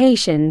skipping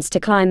vacations to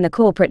climb the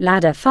corporate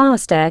ladder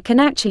faster can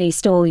actually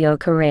stall your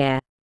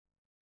career.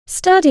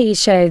 Studies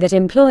show that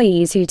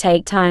employees who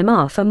take time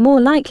off are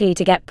more likely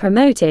to get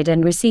promoted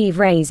and receive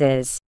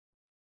raises.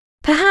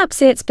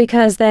 Perhaps it's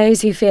because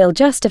those who feel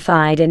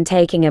justified in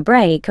taking a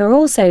break are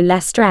also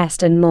less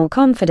stressed and more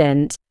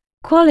confident,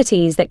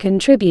 qualities that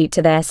contribute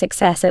to their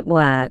success at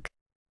work.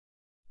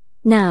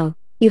 Now,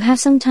 you have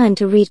some time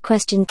to read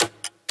question.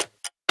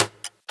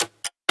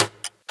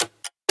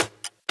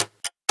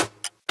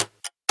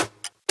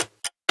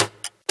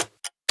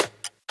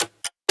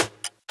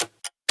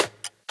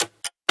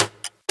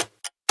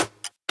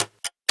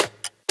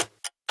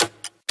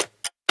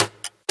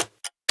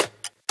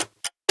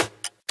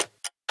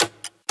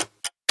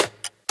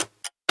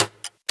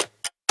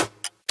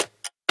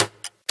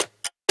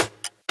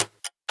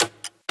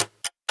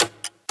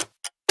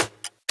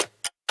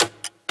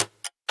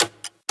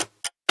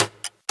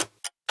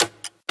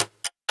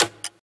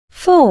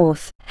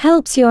 Fourth,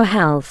 helps your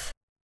health.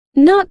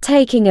 Not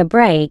taking a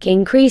break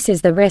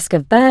increases the risk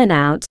of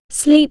burnout,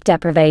 sleep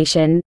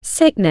deprivation,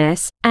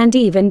 sickness, and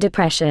even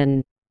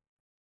depression.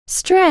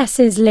 Stress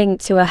is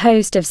linked to a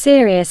host of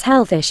serious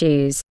health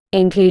issues,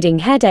 including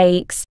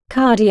headaches,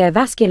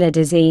 cardiovascular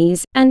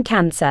disease, and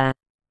cancer.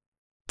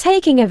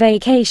 Taking a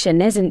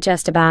vacation isn't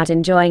just about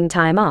enjoying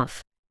time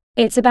off.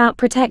 It's about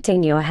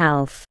protecting your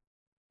health.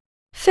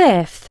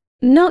 Fifth,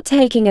 not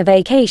taking a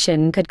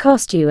vacation could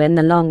cost you in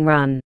the long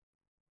run.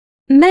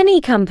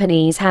 Many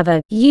companies have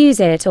a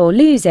use it or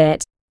lose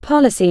it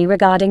policy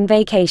regarding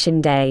vacation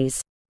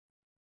days.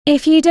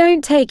 If you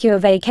don't take your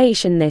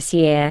vacation this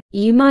year,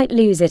 you might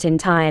lose it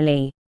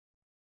entirely.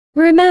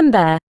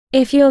 Remember,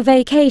 if your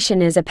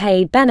vacation is a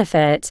paid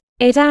benefit,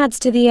 it adds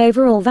to the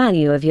overall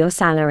value of your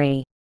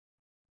salary.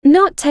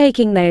 Not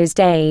taking those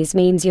days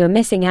means you're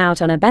missing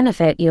out on a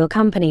benefit your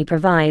company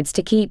provides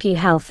to keep you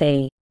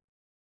healthy.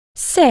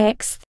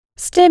 Sixth,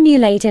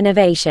 stimulate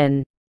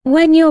innovation.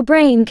 When your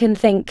brain can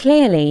think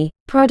clearly,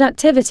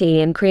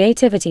 productivity and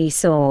creativity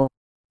soar.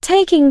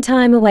 Taking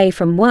time away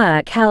from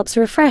work helps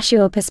refresh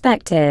your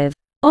perspective,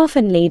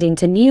 often leading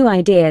to new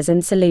ideas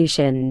and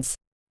solutions.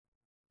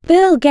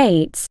 Bill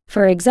Gates,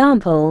 for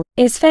example,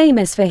 is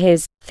famous for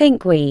his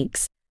Think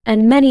Weeks,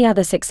 and many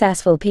other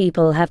successful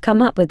people have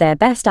come up with their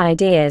best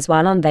ideas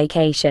while on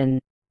vacation.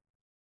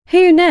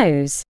 Who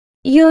knows?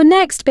 Your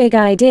next big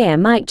idea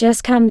might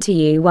just come to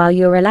you while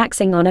you're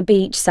relaxing on a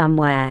beach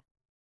somewhere.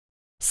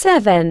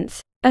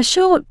 Seventh, a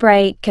short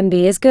break can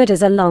be as good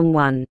as a long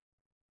one.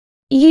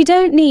 You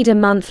don't need a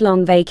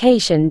month-long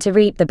vacation to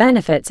reap the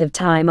benefits of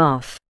time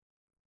off.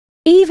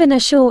 Even a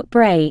short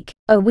break,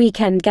 a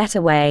weekend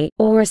getaway,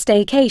 or a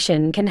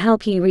staycation can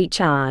help you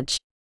recharge.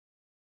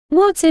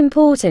 What's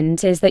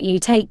important is that you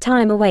take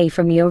time away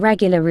from your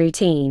regular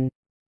routine.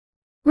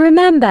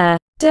 Remember,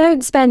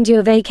 don't spend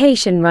your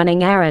vacation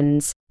running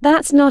errands.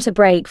 That's not a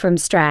break from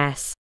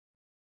stress.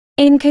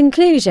 In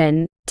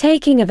conclusion,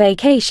 taking a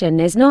vacation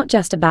is not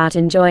just about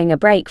enjoying a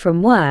break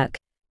from work,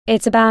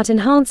 it's about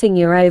enhancing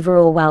your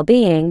overall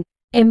well-being,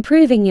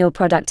 improving your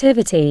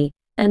productivity,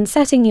 and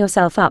setting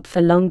yourself up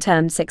for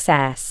long-term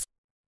success.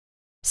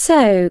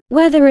 So,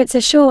 whether it's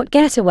a short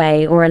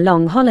getaway or a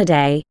long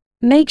holiday,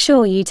 make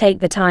sure you take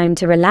the time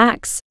to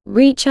relax,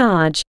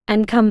 recharge,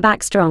 and come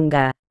back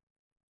stronger.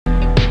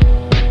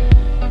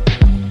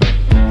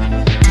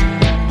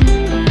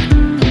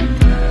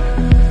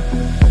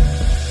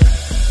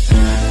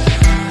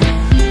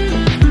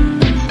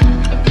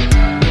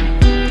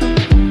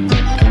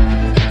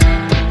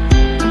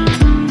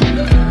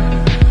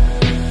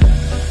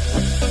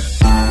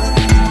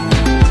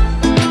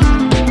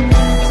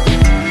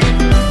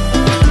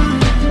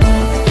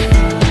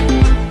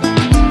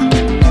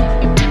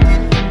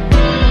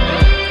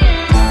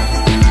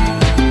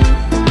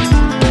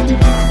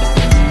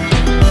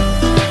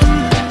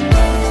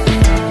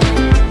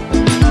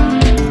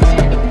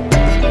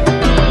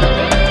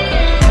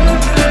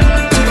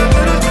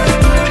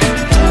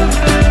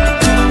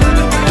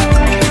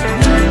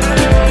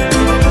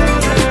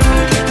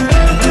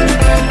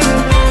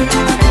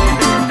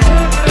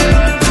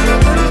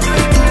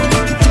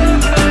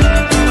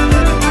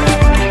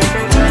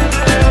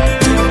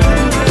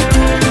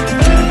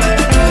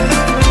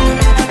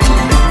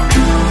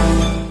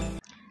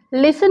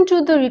 Listen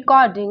to the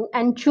recording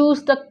and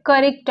choose the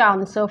correct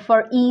answer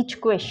for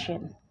each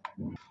question.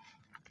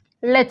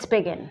 Let's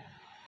begin.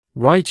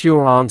 Write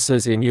your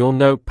answers in your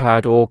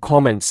notepad or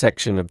comment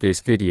section of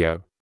this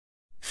video.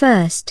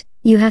 First,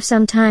 you have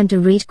some time to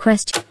read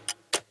question.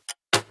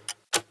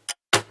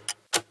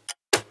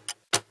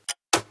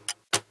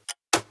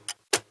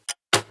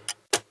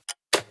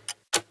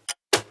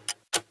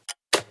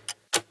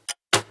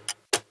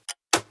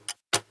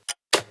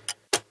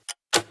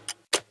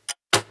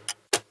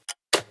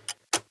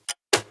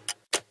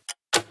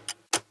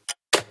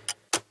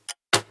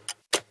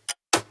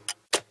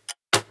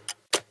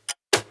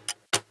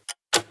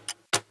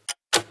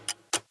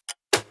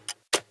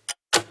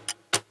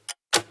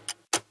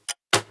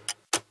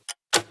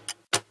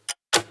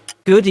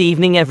 Good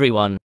evening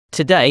everyone.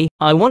 Today,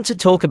 I want to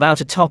talk about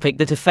a topic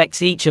that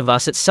affects each of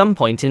us at some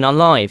point in our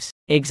lives,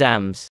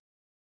 exams.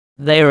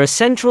 They are a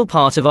central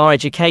part of our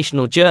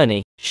educational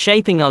journey,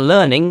 shaping our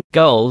learning,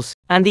 goals,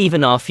 and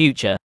even our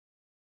future.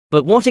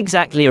 But what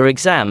exactly are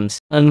exams,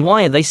 and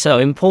why are they so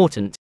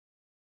important?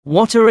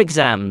 What are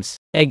exams?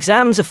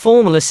 Exams are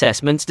formal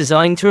assessments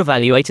designed to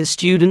evaluate a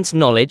student's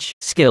knowledge,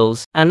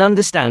 skills, and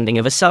understanding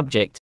of a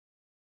subject.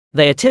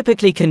 They are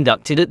typically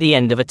conducted at the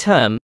end of a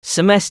term,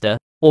 semester,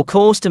 or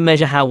course to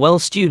measure how well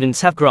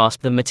students have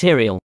grasped the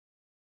material.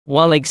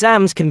 While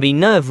exams can be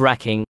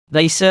nerve-wracking,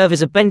 they serve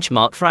as a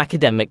benchmark for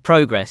academic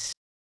progress.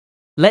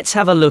 Let's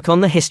have a look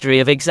on the history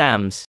of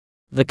exams.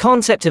 The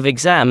concept of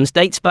exams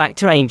dates back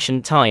to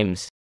ancient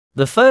times.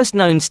 The first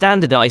known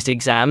standardized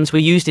exams were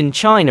used in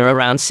China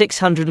around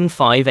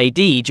 605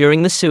 AD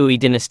during the Sui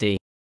dynasty.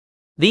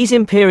 These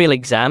imperial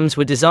exams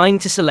were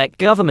designed to select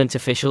government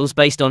officials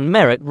based on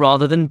merit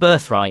rather than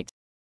birthright.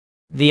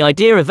 The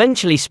idea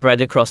eventually spread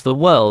across the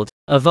world,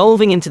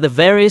 evolving into the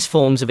various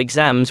forms of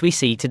exams we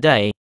see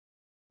today.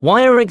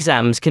 Why are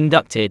exams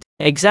conducted?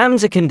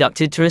 Exams are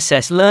conducted to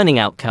assess learning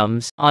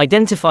outcomes,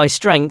 identify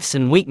strengths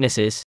and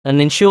weaknesses,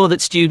 and ensure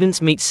that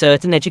students meet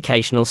certain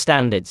educational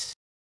standards.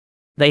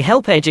 They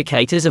help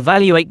educators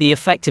evaluate the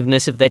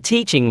effectiveness of their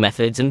teaching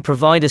methods and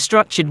provide a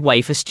structured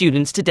way for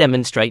students to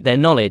demonstrate their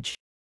knowledge.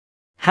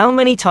 How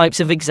many types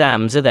of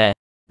exams are there?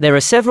 There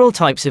are several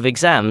types of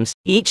exams,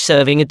 each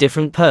serving a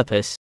different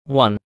purpose.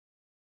 1.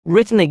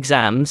 Written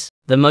exams,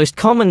 the most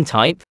common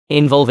type,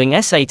 involving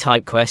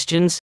essay-type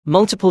questions,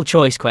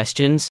 multiple-choice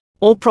questions,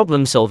 or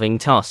problem-solving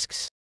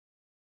tasks.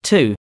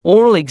 2.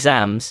 Oral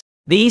exams.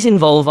 These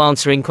involve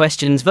answering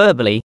questions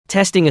verbally,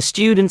 testing a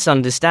student's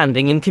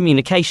understanding and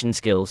communication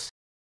skills.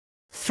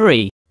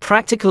 3.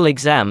 Practical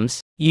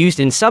exams, used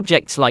in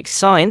subjects like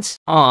science,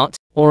 art,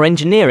 or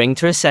engineering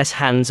to assess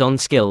hands-on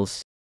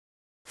skills.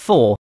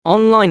 4.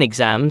 Online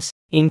exams,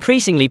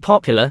 increasingly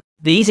popular,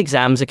 these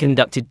exams are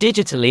conducted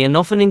digitally and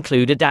often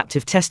include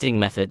adaptive testing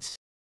methods.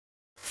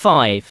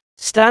 5.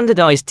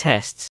 Standardized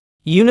tests,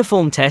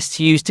 uniform tests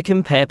used to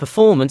compare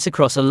performance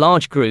across a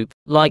large group,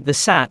 like the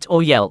SAT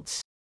or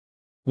IELTS.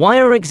 Why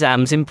are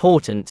exams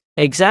important?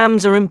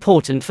 Exams are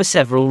important for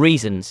several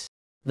reasons.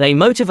 They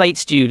motivate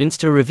students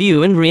to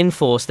review and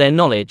reinforce their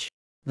knowledge.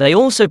 They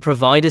also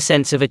provide a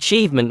sense of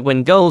achievement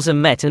when goals are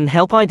met and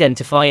help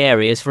identify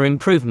areas for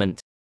improvement.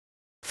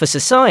 For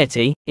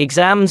society,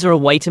 exams are a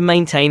way to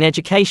maintain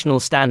educational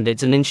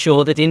standards and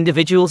ensure that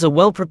individuals are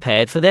well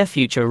prepared for their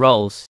future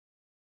roles.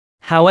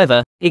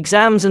 However,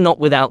 exams are not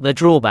without their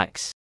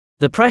drawbacks.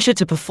 The pressure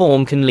to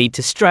perform can lead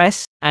to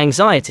stress,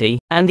 anxiety,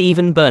 and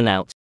even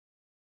burnout.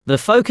 The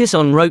focus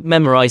on rote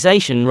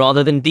memorization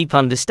rather than deep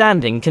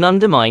understanding can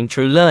undermine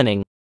true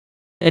learning.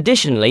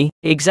 Additionally,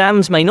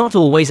 exams may not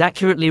always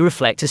accurately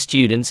reflect a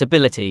student's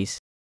abilities,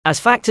 as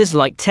factors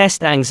like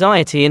test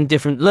anxiety and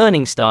different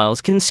learning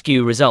styles can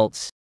skew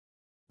results.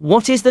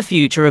 What is the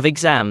future of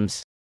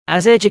exams?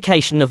 As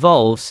education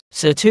evolves,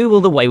 so too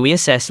will the way we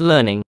assess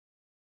learning.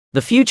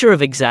 The future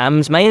of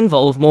exams may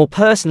involve more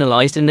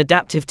personalized and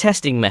adaptive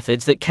testing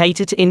methods that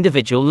cater to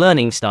individual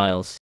learning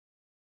styles.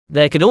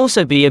 There could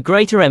also be a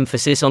greater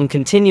emphasis on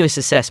continuous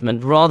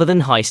assessment rather than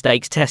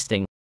high-stakes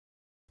testing.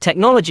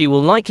 Technology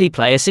will likely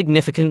play a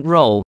significant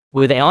role,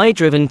 with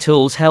AI-driven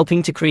tools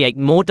helping to create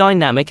more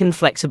dynamic and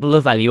flexible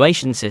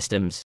evaluation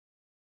systems.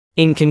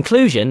 In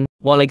conclusion,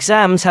 while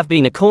exams have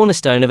been a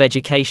cornerstone of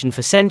education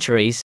for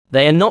centuries,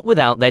 they are not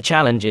without their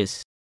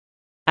challenges.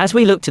 As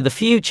we look to the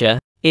future,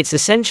 it's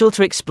essential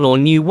to explore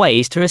new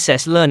ways to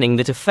assess learning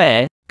that are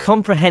fair,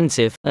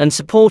 comprehensive, and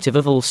supportive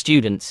of all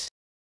students.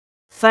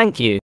 Thank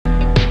you.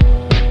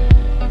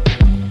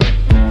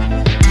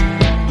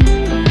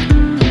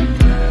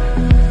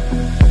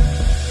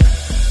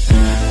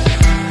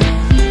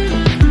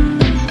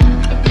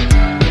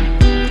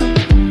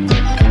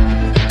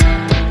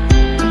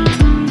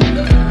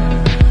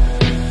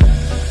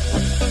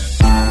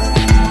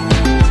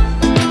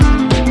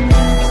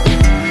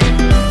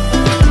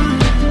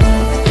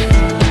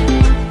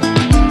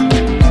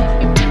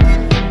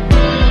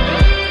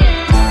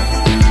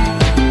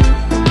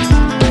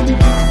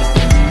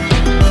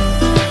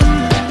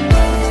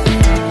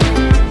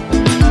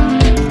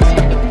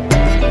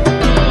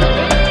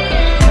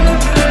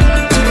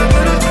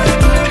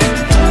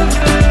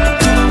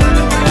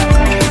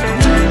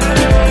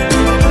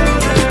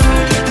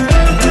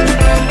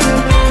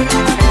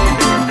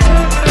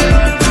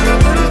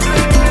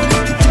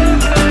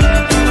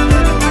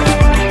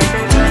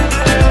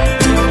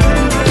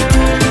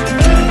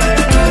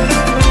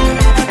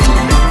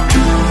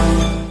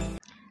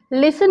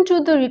 Listen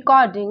to the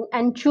recording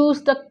and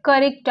choose the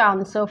correct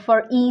answer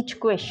for each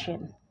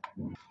question.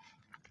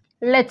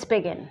 Let's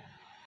begin.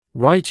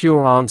 Write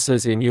your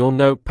answers in your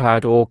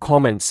notepad or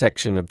comment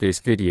section of this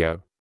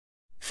video.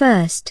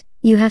 First,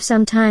 you have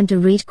some time to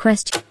read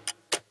question.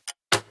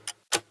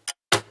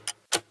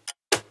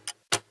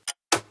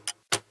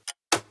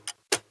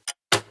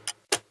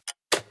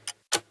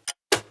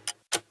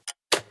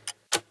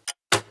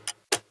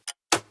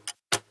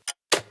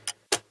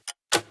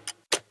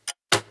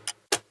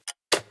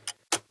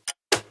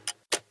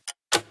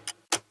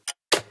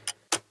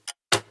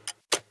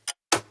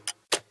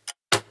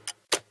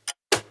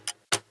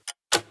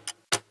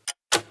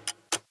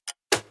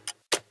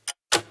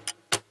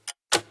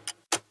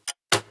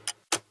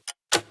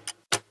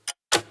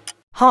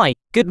 Hi,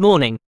 good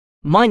morning.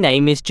 My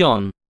name is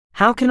John.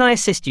 How can I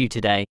assist you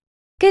today?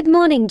 Good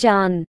morning,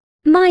 John.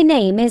 My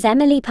name is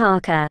Emily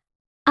Parker.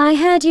 I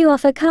heard you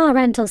offer car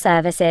rental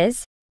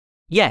services.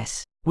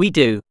 Yes, we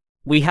do.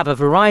 We have a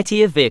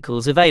variety of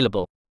vehicles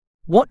available.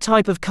 What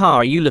type of car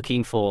are you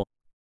looking for?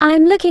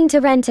 I'm looking to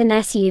rent an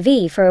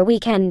SUV for a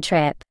weekend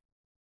trip.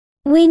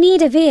 We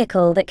need a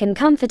vehicle that can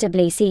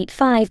comfortably seat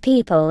 5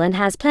 people and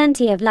has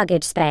plenty of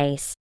luggage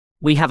space.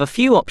 We have a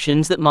few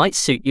options that might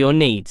suit your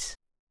needs.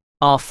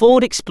 Our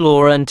Ford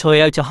Explorer and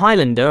Toyota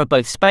Highlander are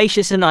both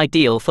spacious and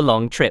ideal for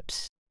long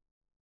trips.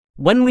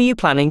 When were you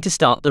planning to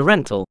start the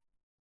rental?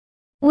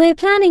 We're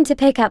planning to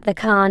pick up the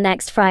car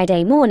next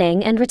Friday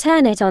morning and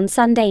return it on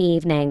Sunday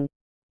evening.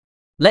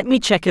 Let me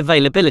check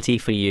availability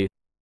for you.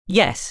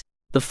 Yes,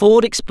 the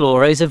Ford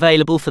Explorer is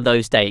available for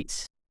those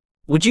dates.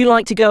 Would you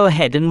like to go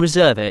ahead and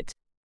reserve it?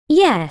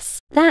 Yes,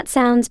 that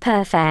sounds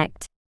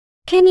perfect.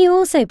 Can you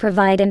also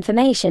provide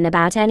information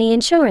about any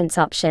insurance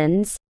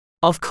options?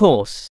 Of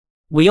course.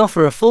 We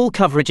offer a full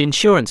coverage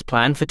insurance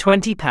plan for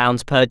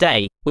 £20 per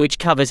day, which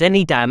covers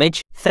any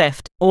damage,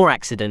 theft, or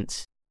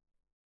accidents.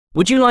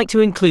 Would you like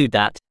to include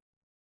that?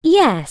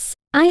 Yes,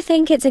 I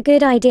think it's a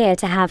good idea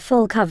to have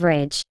full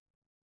coverage.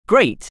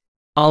 Great.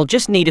 I'll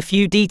just need a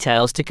few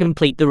details to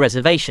complete the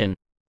reservation.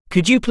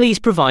 Could you please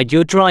provide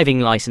your driving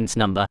license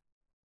number?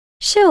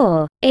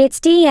 Sure, it's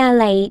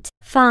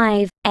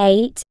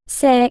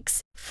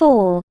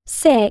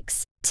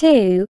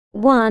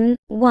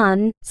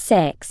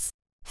DL85864621116.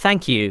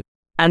 Thank you.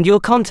 And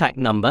your contact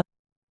number?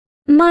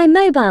 My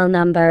mobile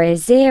number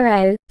is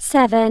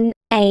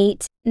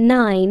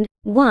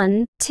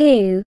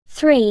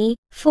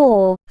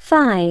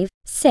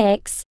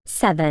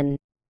 07891234567.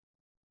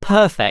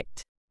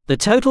 Perfect. The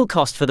total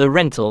cost for the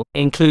rental,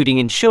 including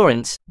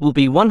insurance, will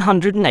be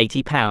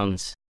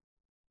 £180.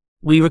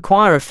 We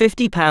require a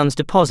 £50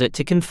 deposit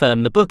to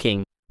confirm the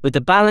booking, with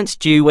the balance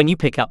due when you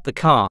pick up the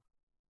car.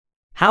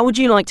 How would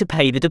you like to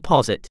pay the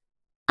deposit?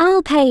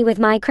 I'll pay with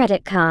my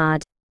credit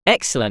card.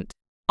 Excellent.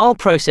 I'll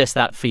process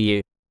that for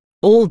you.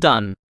 All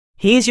done.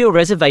 Here's your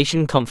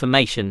reservation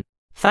confirmation.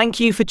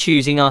 Thank you for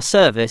choosing our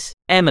service,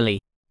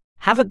 Emily.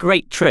 Have a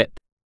great trip.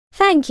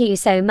 Thank you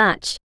so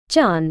much,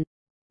 John.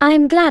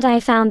 I'm glad I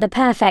found the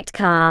perfect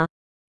car.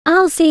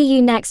 I'll see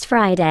you next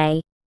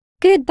Friday.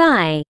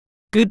 Goodbye.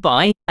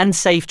 Goodbye, and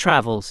safe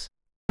travels.